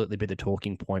should absolutely be the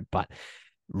talking point. But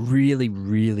really,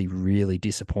 really, really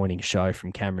disappointing show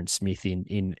from Cameron Smith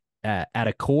in at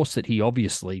a course that he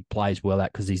obviously plays well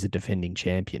at because he's a defending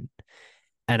champion.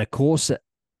 And a course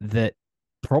that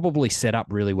probably set up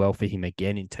really well for him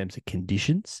again in terms of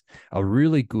conditions. A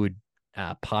really good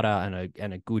putter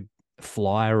and a good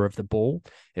flyer of the ball.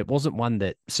 It wasn't one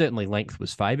that certainly length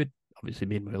was favoured. Obviously,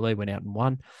 Minwoo Lee went out and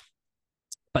won,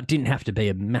 but didn't have to be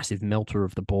a massive melter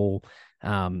of the ball.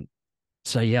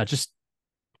 So yeah, I just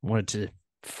wanted to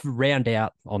round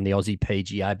out on the Aussie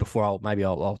PGA before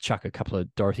I'll chuck a couple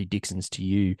of Dorothy Dixons to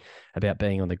you about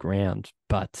being on the ground.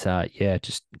 But yeah,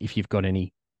 just if you've got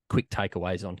any quick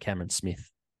takeaways on Cameron Smith.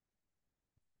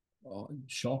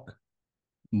 Shock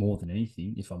more than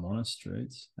anything, if I'm honest,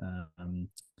 Drews.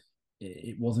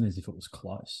 It wasn't as if it was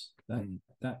close.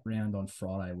 That round on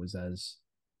Friday was as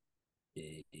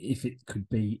if it could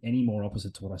be any more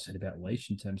opposite to what I said about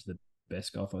Leash in terms of the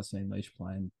best golf I've seen Leash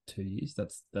play in 2 years.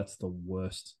 That's the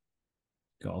worst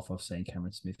golf I've seen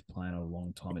Cameron Smith play in a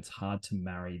long time. It's hard to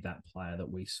marry that player that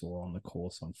we saw on the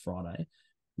course on Friday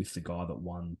with the guy that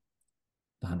won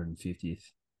the 150th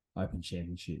Open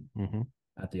Championship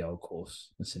at the old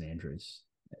course of St Andrews.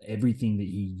 Everything that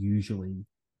he usually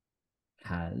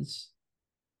has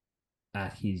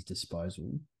at his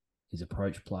disposal, his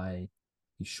approach play,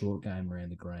 his short game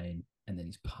around the green, and then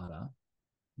his putter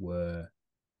were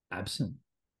absent.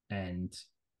 And,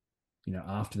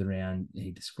 after the round,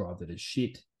 he described it as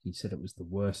shit. He said it was the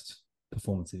worst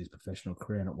performance of his professional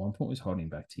career, and at one point was holding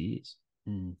back tears.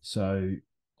 So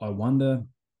I wonder,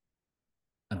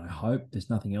 and I hope there's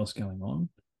nothing else going on,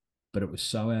 but it was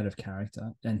so out of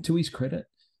character. And to his credit,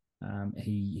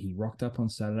 He rocked up on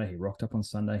Saturday. He rocked up on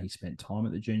Sunday. He spent time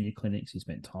at the junior clinics. He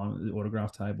spent time at the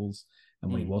autograph tables.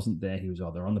 And when he wasn't there, he was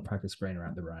either on the practice green or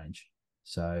at the range.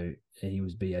 So he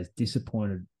was be as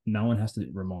disappointed. No one has to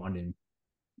remind him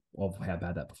of how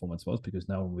bad that performance was because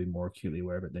no one will be more acutely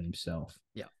aware of it than himself.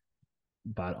 Yeah.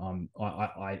 But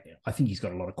I think he's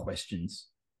got a lot of questions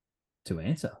to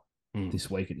answer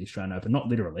this week at the Australian Open. Not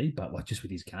literally, but like just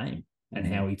with his game and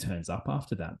how he turns up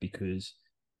after that. Because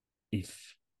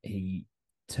if he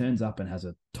turns up and has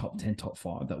a top 10, top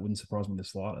 5, that wouldn't surprise me the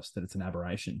slightest that it's an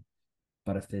aberration.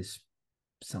 But if there's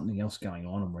something else going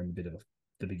on and we're in a bit of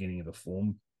the beginning of a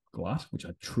form glut, which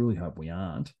I truly hope we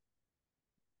aren't.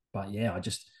 But yeah,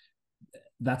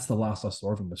 that's the last I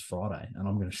saw of him was Friday, and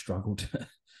I'm going to struggle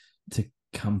to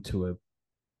come to a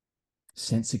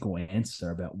sensible answer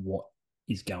about what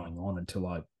is going on until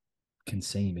I can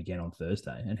see him again on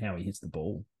Thursday and how he hits the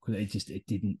ball. Because it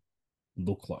didn't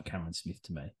look like Cameron Smith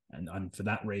to me. And for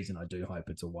that reason, I do hope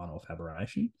it's a one-off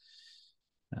aberration.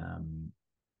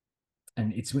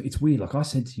 And it's weird. Like I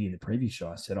said to you in the previous show,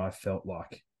 I said I felt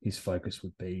like his focus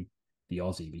would be the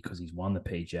Aussie because he's won the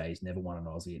PGA. He's never won an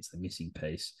Aussie. It's the missing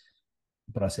piece.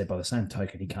 But I said by the same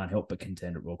token, he can't help but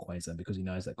contend at Royal Queensland because he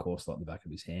knows that course like the back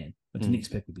of his hand. I didn't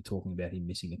expect we'd be talking about him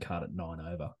missing a cut at 9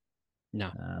 over.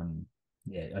 No.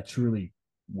 Yeah, a truly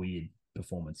weird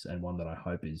performance and one that I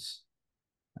hope is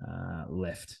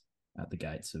left at the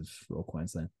gates of Royal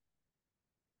Queensland.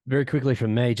 Very quickly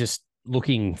from me, just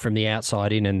looking from the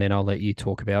outside in, and then I'll let you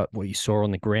talk about what you saw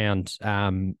on the ground.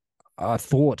 I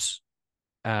thought,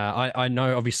 I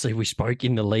know obviously we spoke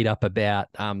in the lead up about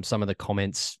some of the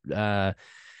comments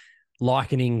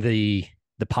likening the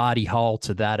party hole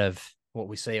to that of what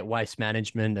we see at Waste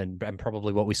Management and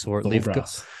probably what we saw at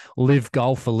Live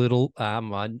Golf a little.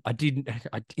 I didn't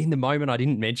in the moment I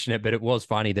didn't mention it, but it was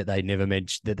funny that they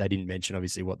didn't mention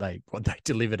obviously what they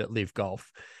delivered at Live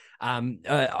Golf. I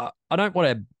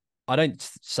don't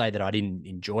say that I didn't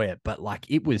enjoy it, but like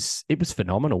it was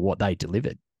phenomenal what they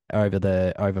delivered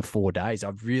over 4 days.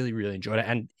 I've really, really enjoyed it.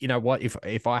 And you know what?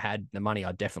 If I had the money,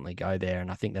 I'd definitely go there.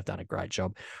 And I think they've done a great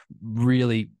job.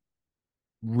 Really,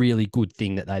 really good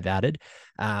thing that they've added.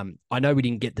 I know we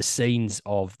didn't get the scenes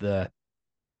of the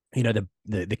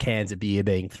cans of beer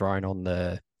being thrown on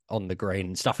the green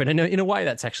and stuff. And in a way,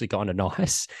 that's actually kind of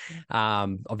nice.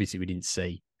 Obviously, we didn't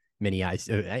see any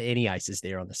aces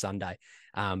there on the Sunday.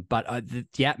 But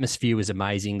the atmosphere was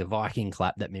amazing. The Viking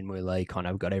clap that Minwoo Lee kind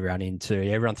of got everyone into,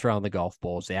 everyone throwing the golf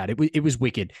balls out. It was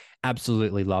wicked.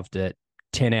 Absolutely loved it.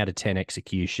 10 out of 10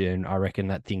 execution. I reckon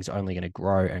that thing's only going to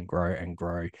grow and grow and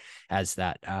grow as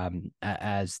that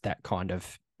kind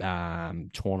of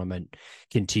tournament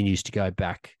continues to go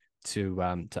back to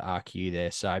RQ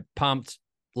there. So pumped,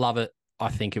 love it. I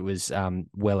think it was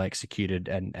well executed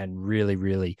and really,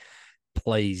 really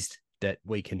pleased that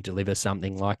we can deliver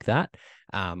something like that.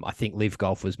 I think Live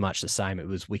Golf was much the same. It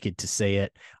was wicked to see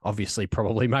it. Obviously,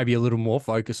 probably maybe a little more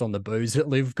focus on the booze at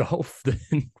Live Golf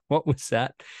than what was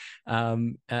that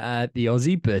at the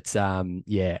Aussie. But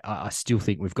yeah, I still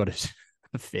think we've got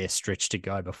a fair stretch to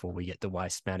go before we get to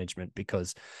Waste Management,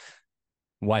 because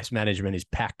Waste Management is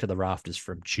packed to the rafters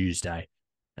from Tuesday,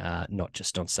 not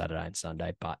just on Saturday and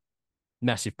Sunday, but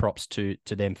massive props to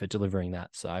them for delivering that.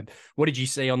 So what did you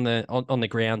see on the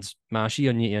grounds, Marshy,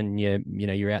 and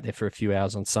you're out there for a few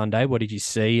hours on Sunday? What did you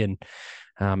see? And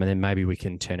then maybe we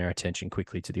can turn our attention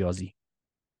quickly to the Aussie.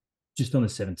 Just on the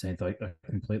 17th, I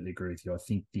completely agree with you. I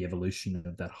think the evolution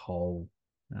of that whole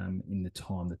in the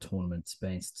time the tournament's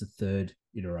been, it's the third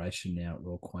iteration now at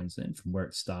Royal Queensland from where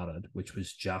it started, which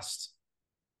was just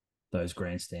those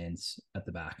grandstands at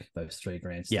the back, those three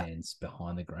grandstands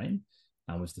behind the green.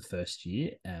 Was the first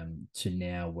year to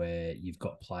now where you've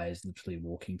got players literally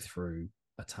walking through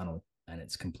a tunnel and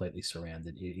it's completely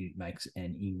surrounded. It makes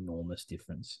an enormous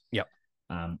difference. Yep.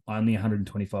 Only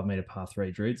 125 meter par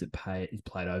 3 druids. It's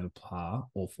played over par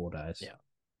all 4 days. Yeah.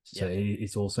 So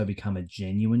it's also become a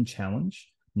genuine challenge,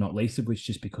 not least of which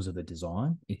just because of the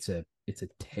design. It's a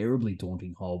terribly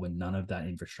daunting hole when none of that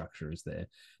infrastructure is there.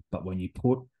 But when you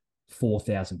put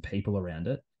 4,000 people around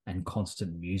it, and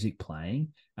constant music playing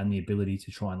and the ability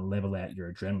to try and level out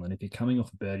your adrenaline. If you're coming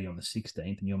off a birdie on the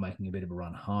 16th and you're making a bit of a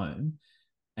run home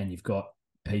and you've got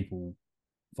people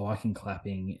Viking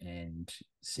clapping and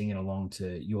singing along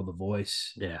to You're the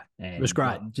Voice. Yeah, and it was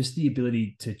great. Just the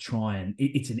ability to try and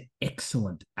it's an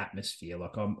excellent atmosphere.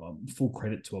 Like I'm full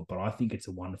credit to it, but I think it's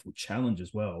a wonderful challenge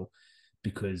as well,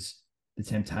 because the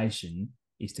temptation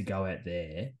is to go out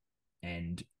there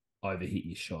and overhit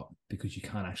your shot because you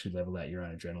can't actually level out your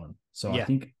own adrenaline. So I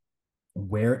think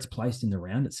where it's placed in the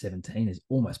round at 17 is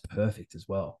almost perfect as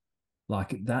well.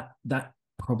 Like that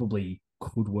probably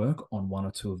could work on one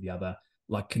or two of the other.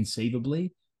 Like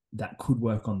conceivably, that could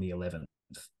work on the 11th,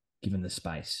 given the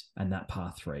space and that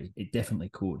par 3. It definitely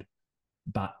could.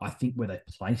 But I think where they've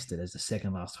placed it as the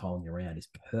second last hole in your round is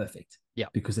perfect. Yeah.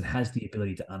 Because it has the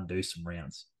ability to undo some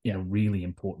rounds in a really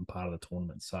important part of the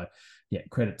tournament. So, yeah,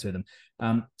 credit to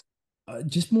them.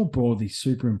 Just more broadly,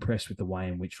 super impressed with the way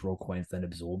in which Royal Queensland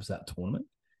absorbs that tournament.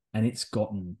 And it's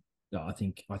gotten, I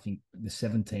think the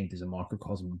 17th is a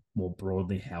microcosm more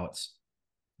broadly how it's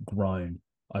grown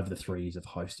over the 3 years of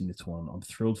hosting the tournament. I'm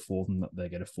thrilled for them that they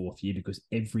get a 4th year because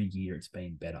every year it's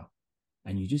been better.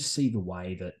 And you just see the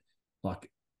way that, like,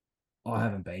 I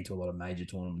haven't been to a lot of major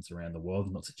tournaments around the world.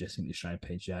 I'm not suggesting the Australian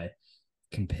PGA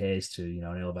compares to,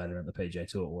 an elevator at the PGA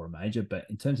Tour or a major, but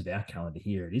in terms of our calendar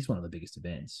here, it is one of the biggest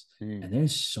events. And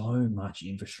there's so much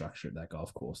infrastructure at that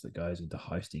golf course that goes into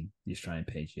hosting the Australian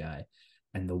PGA.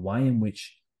 And the way in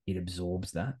which it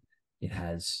absorbs that, it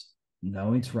has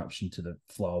no interruption to the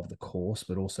flow of the course,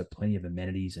 but also plenty of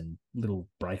amenities and little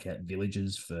breakout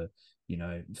villages for,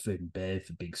 food and bev,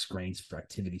 for big screens, for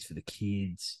activities for the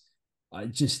kids.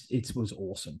 It was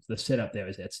awesome. The setup there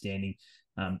is outstanding.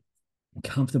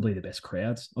 Comfortably the best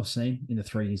crowds I've seen in the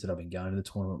 3 years that I've been going to the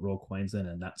tournament, Royal Queensland,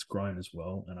 and that's grown as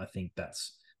well. And I think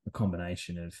that's a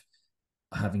combination of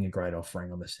having a great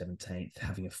offering on the 17th,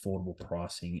 having affordable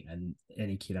pricing, and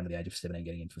any kid under the age of 17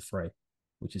 getting in for free,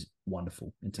 which is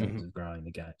wonderful in terms of growing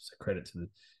the game. So credit to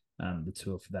the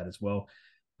tour for that as well.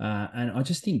 And I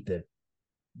just think that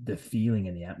the feeling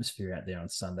and the atmosphere out there on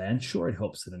Sunday, and sure, it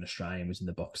helps that an Australian was in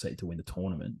the box seat to win the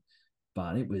tournament,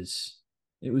 but it was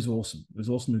awesome. It was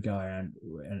awesome to go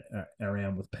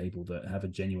around with people that have a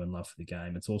genuine love for the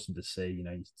game. It's awesome to see,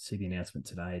 you see the announcement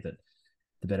today that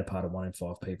the better part of 1 in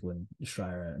 5 people in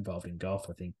Australia are involved in golf.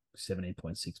 I think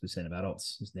 17.6% of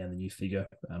adults is now the new figure,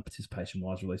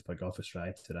 participation-wise, released by Golf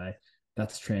Australia today.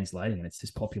 That's translating, and it's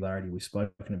this popularity we've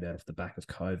spoken about off the back of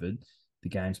COVID. The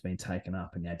game's been taken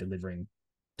up and now delivering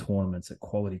tournaments at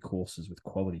quality courses with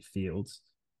quality fields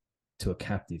to a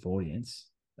captive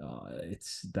audience.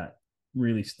 It's that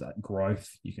really growth.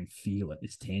 You can feel it.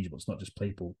 It's tangible. It's not just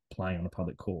people playing on a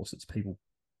public course. It's people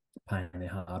paying their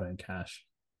hard-earned cash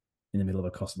in the middle of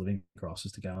a cost of living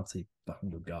crisis to go and see fucking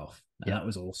good golf. And that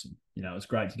was awesome. It was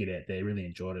great to get out there. Really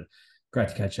enjoyed it. Great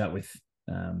to catch up with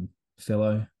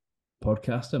fellow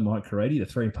podcaster Mike Caridi, the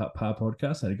 3 Putt Par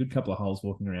podcast. Had a good couple of holes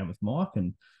walking around with Mike,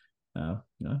 and I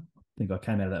think I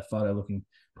came out of that photo looking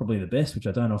probably the best, which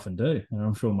I don't often do. And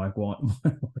I'm sure Mike White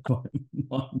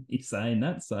might be saying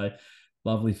that. So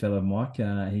lovely fellow Mike.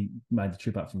 He made the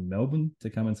trip up from Melbourne to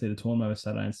come and see the tournament over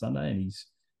Saturday and Sunday, and he's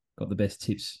got the best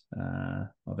tips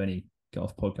of any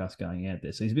golf podcast going out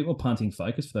there. So he's a bit more punting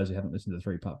focused for those who haven't listened to the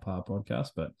 3 Putt Par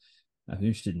podcast, but if you're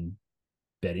interested in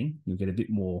betting, you'll get a bit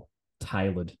more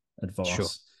tailored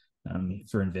advice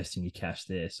for investing your cash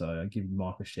there. So I give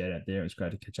Mike a shout out there. It was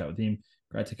great to catch up with him.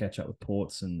 Great to catch up with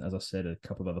Ports, and as I said, a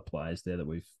couple of other players there that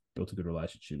we've built a good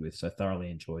relationship with. So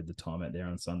thoroughly enjoyed the time out there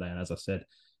on Sunday, and as I said,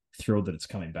 thrilled that it's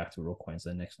coming back to Royal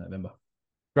Queensland next November.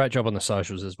 Great job on the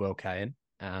socials as well, KN.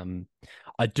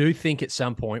 I do think at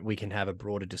some point we can have a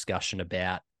broader discussion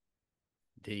about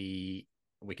we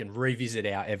can revisit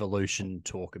our evolution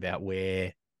talk about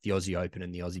where the Aussie Open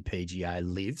and the Aussie PGA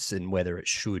lives and whether it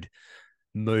should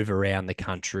move around the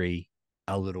country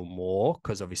a little more,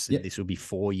 because obviously this will be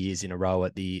 4 years in a row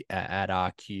at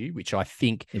RQ, which I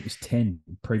think it was 10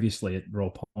 previously at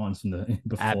Royal Pines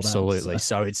before absolutely. that,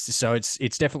 so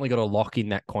it's definitely got to lock in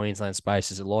that Queensland space.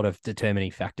 There's a lot of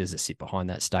determining factors that sit behind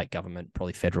that, state government,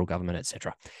 probably federal government,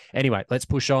 etc. Anyway, let's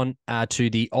push on to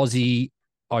the Aussie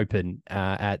Open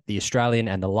at the Australian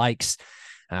and the Lakes,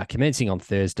 commencing on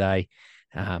Thursday,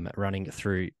 running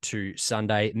through to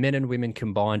Sunday. Men and women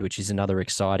combined, which is another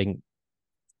exciting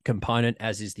component,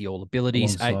 as is the all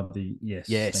abilities.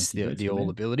 The all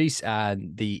abilities.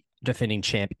 The defending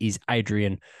champ is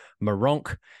Adrian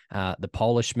Maronk, the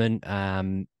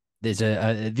Polishman.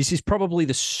 This is probably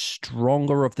the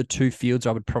stronger of the two fields,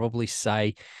 I would probably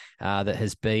say, that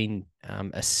has been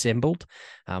assembled.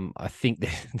 I think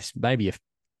this may be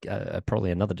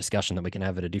probably another discussion that we can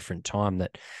have at a different time,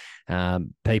 that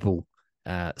people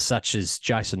such as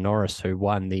Jason Norris, who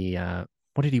won the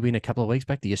what did he win a couple of weeks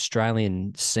back? The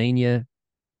Australian Senior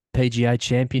PGA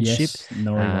Championship. Yes,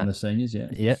 Norrie won the seniors,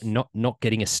 Yeah, not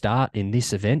getting a start in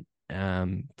this event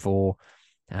for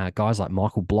guys like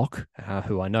Michael Block,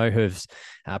 who I know have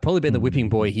probably been the whipping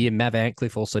boy here. Mav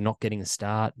Antcliffe also not getting a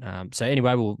start. So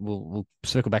anyway, we'll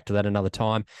circle back to that another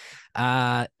time.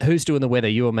 Who's doing the weather,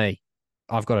 you or me?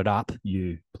 I've got it up.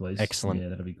 You, please. Excellent. Yeah,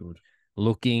 that'll be good.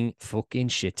 Looking fucking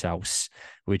shithouse,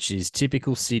 which is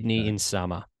typical Sydney in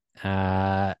summer.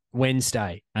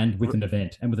 Wednesday. And with an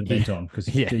event on,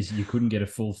 because Yeah. you couldn't get a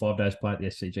full 5 days play at the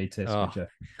SCG test, Oh, could you?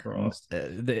 Christ.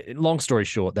 Long story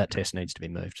short, that test needs to be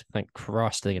moved. Thank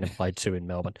Christ they're going to play 2 in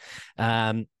Melbourne.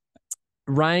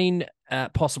 Rain,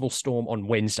 possible storm on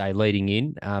Wednesday leading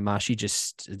in. Marshy,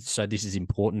 so this is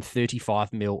important,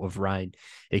 35 mil of rain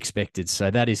expected.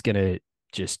 So that is going to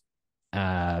just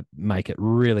make it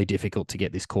really difficult to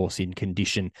get this course in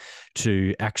condition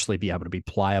to actually be able to be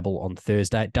playable on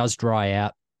Thursday. It does dry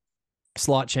out.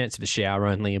 Slight chance of a shower,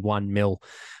 only 1 mil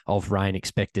of rain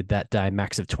expected that day,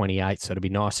 max of 28. So it'll be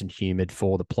nice and humid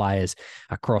for the players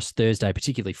across Thursday,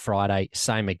 particularly Friday,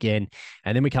 same again.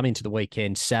 And then we come into the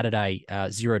weekend, Saturday,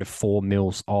 0 to 4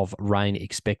 mils of rain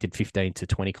expected, 15 to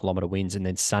 20 kilometre winds. And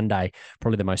then Sunday,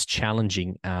 probably the most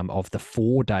challenging of the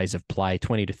 4 days of play,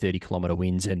 20 to 30 kilometre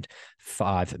winds and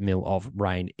 5 mil of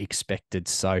rain expected.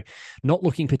 So not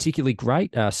looking particularly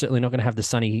great. Certainly not going to have the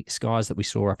sunny skies that we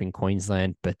saw up in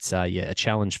Queensland, but a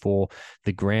challenge for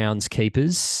the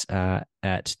groundskeepers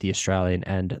at the Australian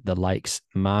and the Lakes.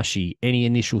 Marshy, any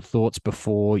initial thoughts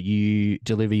before you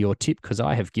deliver your tip? Because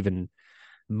I have given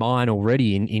mine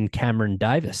already in Cameron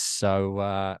Davis.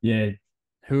 So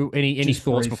any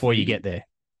thoughts before you get there?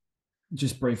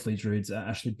 Just briefly, Drew, it's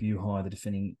Ashley Buhai, the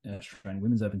defending Australian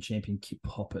Women's Open champion, Kip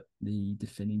Hoppett, the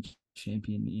defending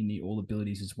champion in the All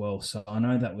Abilities as well. So I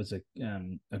know that was a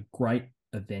great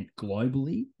event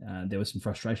globally. There were some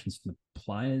frustrations from the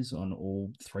players on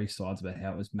all 3 sides about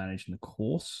how it was managed in the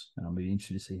course. And I'll be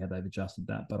interested to see how they've adjusted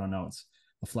that. But I know it's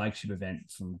a flagship event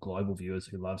from global viewers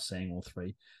who love seeing all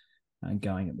 3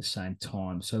 going at the same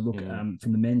time. So look,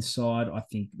 from the men's side, I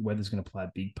think the weather's going to play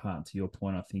a big part. To your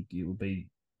point, I think it will be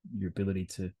your ability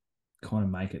to kind of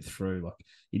make it through. Like,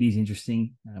 it is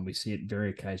interesting, and we see it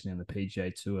very occasionally on the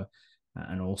PGA Tour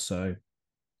and also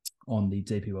on the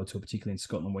DP World Tour, particularly in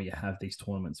Scotland, where you have these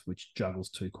tournaments which juggles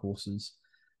 2 courses.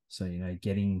 So,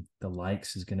 getting the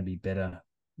Lakes is going to be better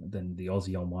than the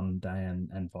Aussie on one day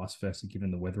and vice versa,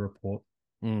 given the weather report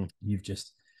you've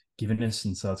just given us.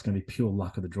 And so it's going to be pure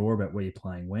luck of the draw about where you're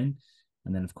playing when.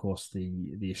 And then, of course,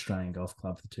 the Australian Golf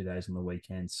Club for 2 days on the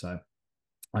weekend. So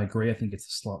I agree. I think it's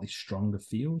a slightly stronger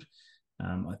field.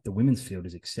 The women's field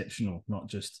is exceptional, not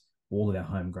just all of our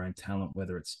homegrown talent,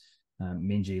 whether it's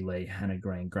Minjee Lee, Hannah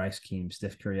Green, Grace Kim,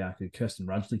 Steph Kyriakou, Kirsten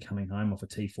Rudgley coming home off a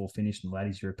T4 finish in the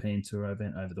Ladies European Tour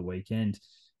event over the weekend.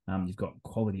 You've got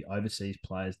quality overseas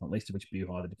players, not least of which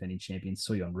Buhai, the defending champion,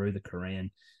 Soyeon Roo, the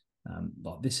Korean.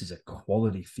 This is a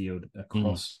quality field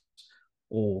across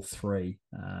all 3.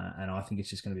 And I think it's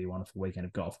just going to be a wonderful weekend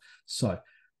of golf. So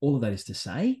all of that is to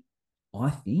say, I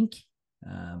think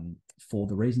for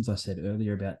the reasons I said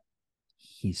earlier about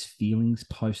his feelings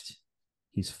post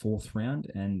his 4th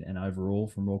round and overall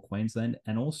from Royal Queensland,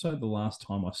 and also the last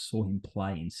time I saw him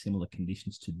play in similar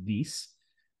conditions to this,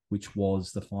 which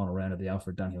was the final round of the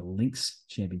Alfred Dunhill Links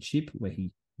Championship, where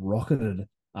he rocketed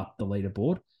up the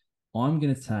leaderboard, I'm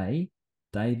going to say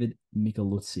David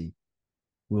Micheluzzi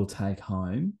will take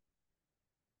home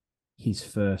his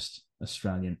first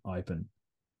Australian Open.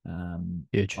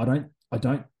 Huge.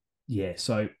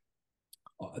 So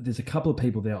there's a couple of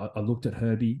people there. I looked at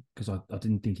Herbie because I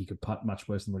didn't think he could putt much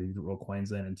worse than what he did at Royal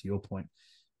Queensland. And to your point,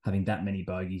 having that many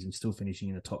bogeys and still finishing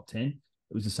in the top 10,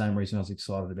 it was the same reason I was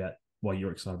excited about why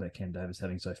you're excited about Cam Davis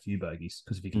having so few bogeys.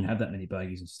 Because if you can have that many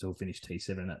bogeys and still finish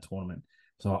T7 in that tournament.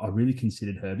 So I really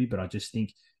considered Herbie, but I just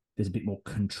think there's a bit more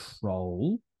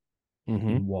control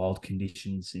in wild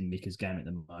conditions in Mika's game at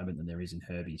the moment than there is in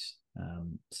Herbie's.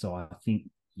 So I think,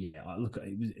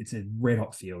 it's a red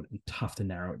hot field and tough to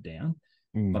narrow it down.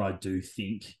 But I do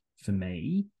think, for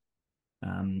me,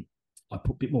 I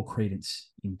put a bit more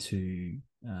credence into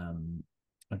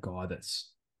a guy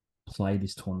that's played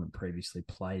this tournament previously,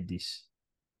 played this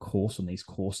course on these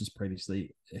courses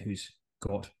previously, who's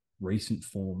got recent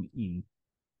form in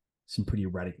some pretty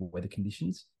erratic weather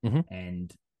conditions.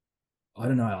 And I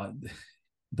don't know,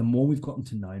 the more we've gotten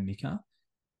to know Mika,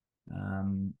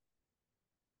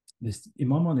 in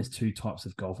my mind, there's 2 types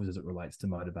of golfers as it relates to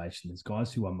motivation. There's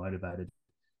guys who are motivated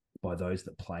by those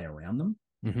that play around them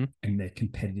and their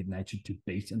competitive nature to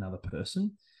beat another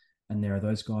person. And there are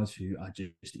those guys who are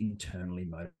just internally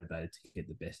motivated to get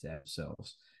the best out of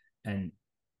themselves. And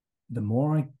the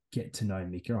more I get to know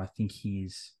Mika, I think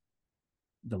he's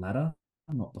the latter,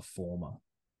 not the former.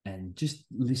 And just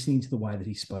listening to the way that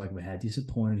he spoke about how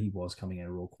disappointed he was coming out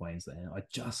of Royal Queensland, I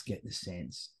just get the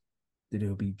sense that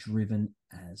he'll be driven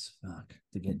as fuck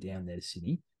to get down there to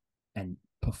Sydney and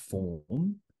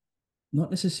perform, not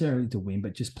necessarily to win,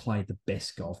 but just play the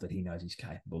best golf that he knows he's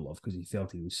capable of, because he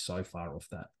felt he was so far off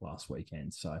that last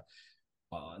weekend. So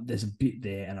there's a bit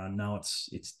there, and I know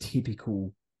it's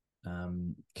typical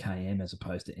KM as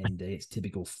opposed to ND. It's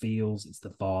typical feels, it's the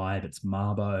vibe, it's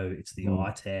Marbo, it's the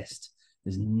eye test.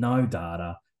 There's no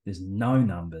data, there's no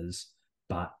numbers,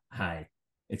 but hey,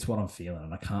 it's what I'm feeling,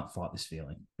 and I can't fight this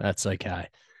feeling. That's okay.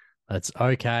 That's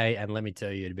okay. And let me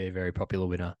tell you, it'd be a very popular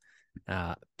winner,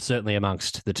 certainly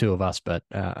amongst the two of us, but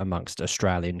amongst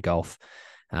Australian golf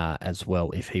as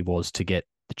well, if he was to get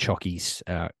the chockies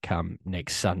come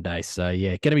next Sunday. So,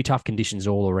 yeah, going to be tough conditions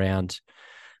all around.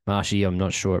 Marshy, I'm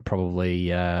not sure. It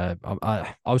probably. I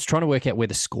was trying to work out where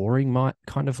the scoring might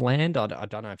kind of land. I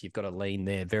don't know if you've got to lean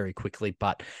there very quickly,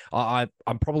 but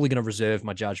I'm probably going to reserve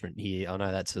my judgment here. I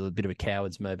know that's a bit of a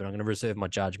coward's move, but I'm going to reserve my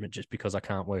judgment just because I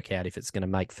can't work out if it's going to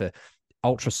make for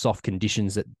ultra soft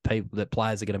conditions that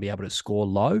players are going to be able to score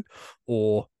low,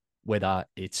 or whether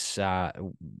it's or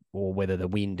whether the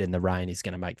wind and the rain is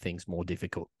going to make things more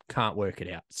difficult. Can't work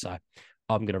it out. So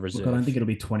I'm going to reserve. Look, I don't think it'll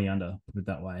be 20 under, put it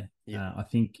that way. Yeah. I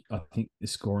think the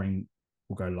scoring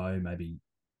will go low maybe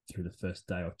through the first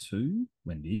day or two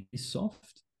when it is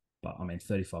soft. But,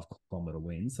 35-kilometre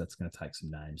winds, that's going to take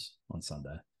some names on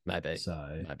Sunday. Maybe.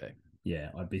 So, maybe.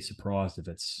 Yeah, I'd be surprised if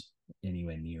it's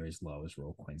anywhere near as low as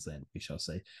Royal Queensland. We shall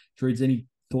see. Drews, any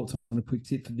thoughts on a quick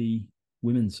tip for the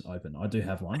Women's Open? I do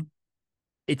have one.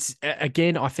 It's,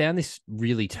 again, I found this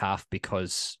really tough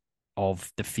because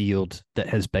of the field that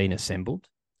has been assembled.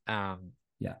 Yeah.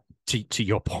 To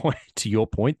your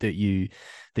point that you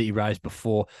raised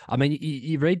before.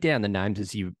 You read down the names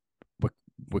as you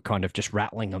were kind of just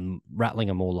rattling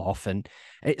them all off, and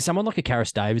someone like a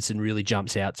Karis Davidson really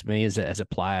jumps out to me as a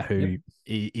player who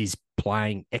is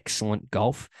playing excellent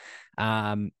golf.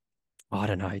 I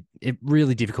don't know, it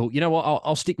really difficult. You know what?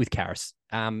 I'll stick with Karis.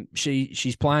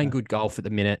 She's playing good golf at the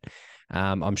minute.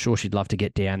 I'm sure she'd love to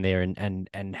get down there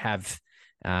and have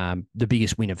the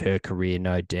biggest win of her career,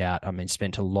 no doubt.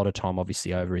 Spent a lot of time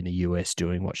obviously over in the US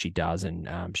doing what she does,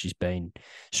 and she's been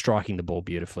striking the ball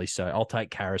beautifully. So I'll take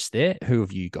Karis there. Who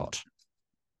have you got?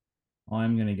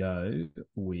 I'm going to go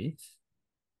with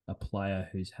a player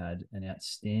who's had an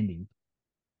outstanding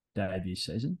debut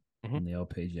season on the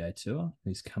LPGA Tour,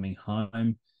 who's coming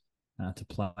home to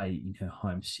play in her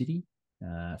home city.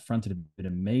 Fronted a bit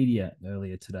of media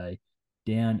earlier today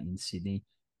down in Sydney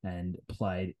and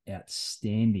played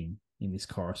outstanding in this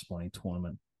corresponding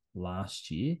tournament last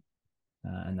year,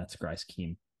 and that's Grace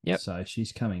Kim. Yep. So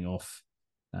she's coming off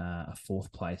a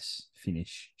fourth place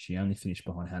finish. She only finished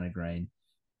behind Hannah Green,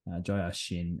 Jaya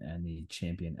Shin, and the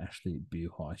champion Ashley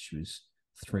Buhai. She was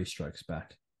 3 strokes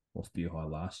back off Buhai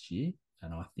last year,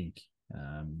 and I think,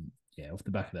 off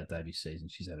the back of that debut season,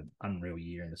 she's had an unreal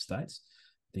year in the States.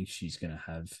 I think she's going to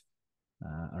have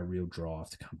a real drive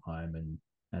to come home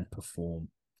and perform.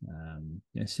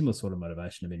 Similar sort of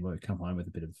motivation. We come home with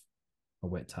a bit of a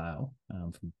wet tail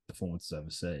from performances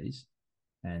overseas,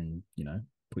 and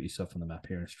put yourself on the map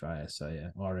here in Australia. So yeah,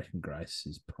 I reckon Grace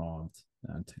is primed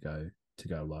to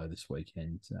go low this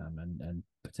weekend, and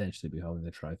potentially be holding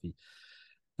the trophy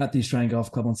at the Australian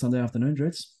Golf Club on Sunday afternoon.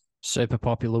 Dreads, super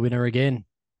popular winner again.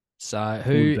 So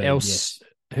who else? Yes.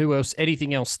 Who else?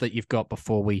 Anything else that you've got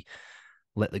before we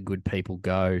let the good people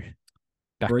go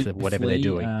back to whatever they're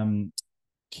doing?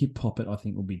 Kip Poppet, I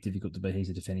think, will be difficult to beat. He's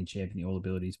a defending champion in all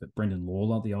abilities, but Brendan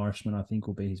Lawler, the Irishman, I think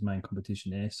will be his main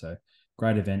competition there. So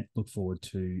great event. Look forward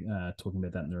to talking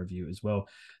about that in the review as well.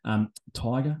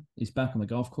 Tiger is back on the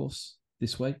golf course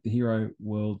this week. The Hero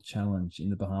World Challenge in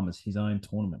the Bahamas, his own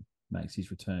tournament, makes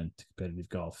his return to competitive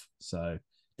golf. So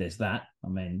there's that.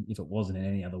 If it wasn't in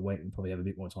any other week, we'd probably have a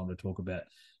bit more time to talk about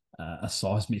a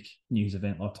seismic news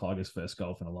event like Tiger's first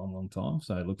golf in a long, long time.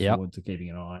 So look forward to keeping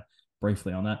an eye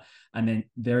briefly on that. And then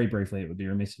very briefly, it would be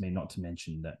remiss of me not to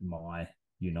mention that my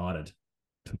United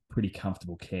took pretty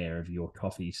comfortable care of your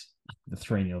Toffees, the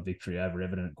 3-0 victory over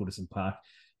Everton at Goodison Park,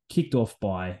 kicked off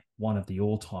by one of the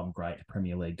all-time great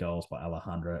Premier League goals by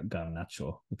Alejandro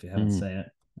Garnacho. If you haven't seen it,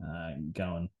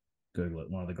 go and Google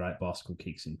it. One of the great bicycle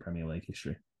kicks in Premier League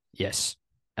history. Yes.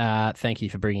 Thank you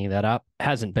for bringing that up.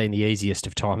 Hasn't been the easiest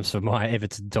of times for my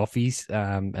Everton Toffees,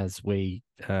 as we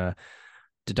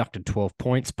deducted 12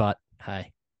 points, but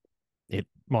hey, it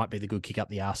might be the good kick up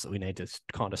the arse that we need to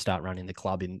kind of start running the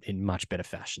club in much better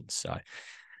fashion. So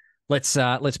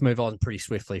let's move on pretty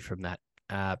swiftly from that.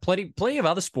 Plenty of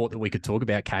other sport that we could talk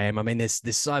about, KM.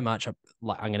 There's so much. I'm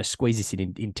going to squeeze this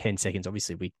in 10 seconds.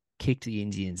 Obviously, we kicked the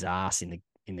Indians' ass in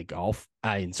the golf.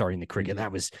 In the cricket.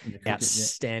 That was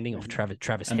outstanding off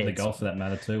Travis Head. And the golf for that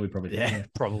matter too. We probably do. Yeah,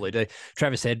 probably do.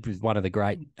 Travis Head was one of the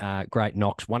great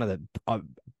knocks. One of the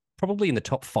probably in the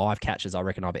top 5 catches I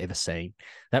reckon I've ever seen.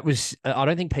 That was, I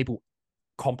don't think people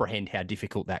comprehend how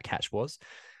difficult that catch was.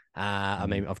 I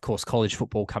mean, of course, college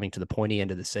football coming to the pointy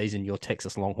end of the season. Your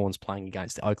Texas Longhorns playing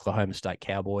against the Oklahoma State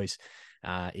Cowboys.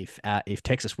 If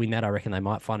Texas win that, I reckon they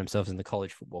might find themselves in the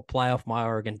college football playoff. My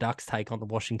Oregon Ducks take on the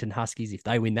Washington Huskies. If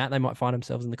they win that, they might find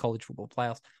themselves in the college football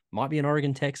playoffs. Might be an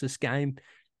Oregon-Texas game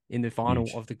in the final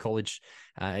of the college,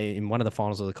 in one of the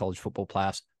finals of the college football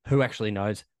playoffs. Who actually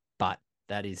knows? But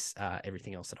that is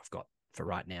everything else that I've got for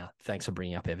right now. Thanks for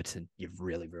bringing up Everton. You've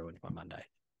really ruined my Monday.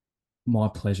 My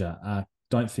pleasure.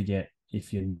 Don't forget,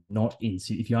 if you are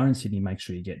in Sydney, make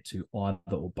sure you get to either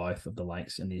or both of the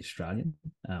lakes and the Australian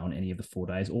on any of the 4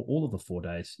 days, or all of the 4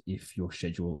 days if your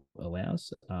schedule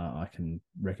allows. I can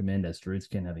recommend, as Drew's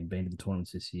again, having been to the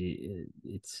tournaments this year,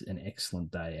 it's an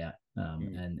excellent day out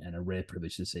and a rare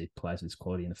privilege to see players of this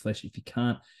quality in the flesh. If you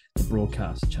can't, the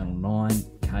broadcast, Channel 9,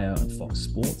 KO and Fox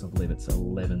Sports, I believe it's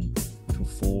 11 till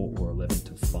 4 or 11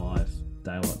 till 5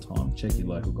 daylight time. Check your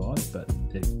local guys, but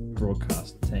the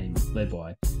broadcast team led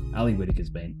by Ali Whitaker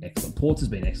has been excellent. Ports has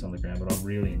been excellent on the ground, but I've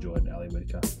really enjoyed Ali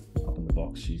Whitaker up in the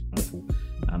box. She's wonderful.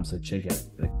 So check out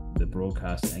the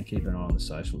broadcast and keep an eye on the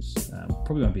socials.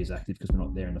 Probably won't be as active because we're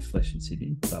not there in the flesh in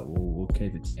Sydney, but we'll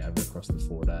keep it over across the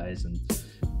 4 days. And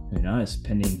who knows,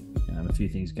 pending a few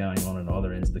things going on at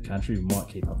either ends of the country, we might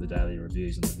keep up the daily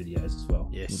reviews and the videos as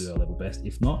well. Yes. We'll do our level best.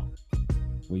 If not,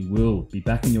 we will be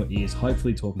back in your ears,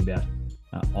 hopefully talking about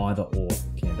either or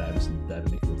Cam Davis and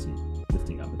David Nichols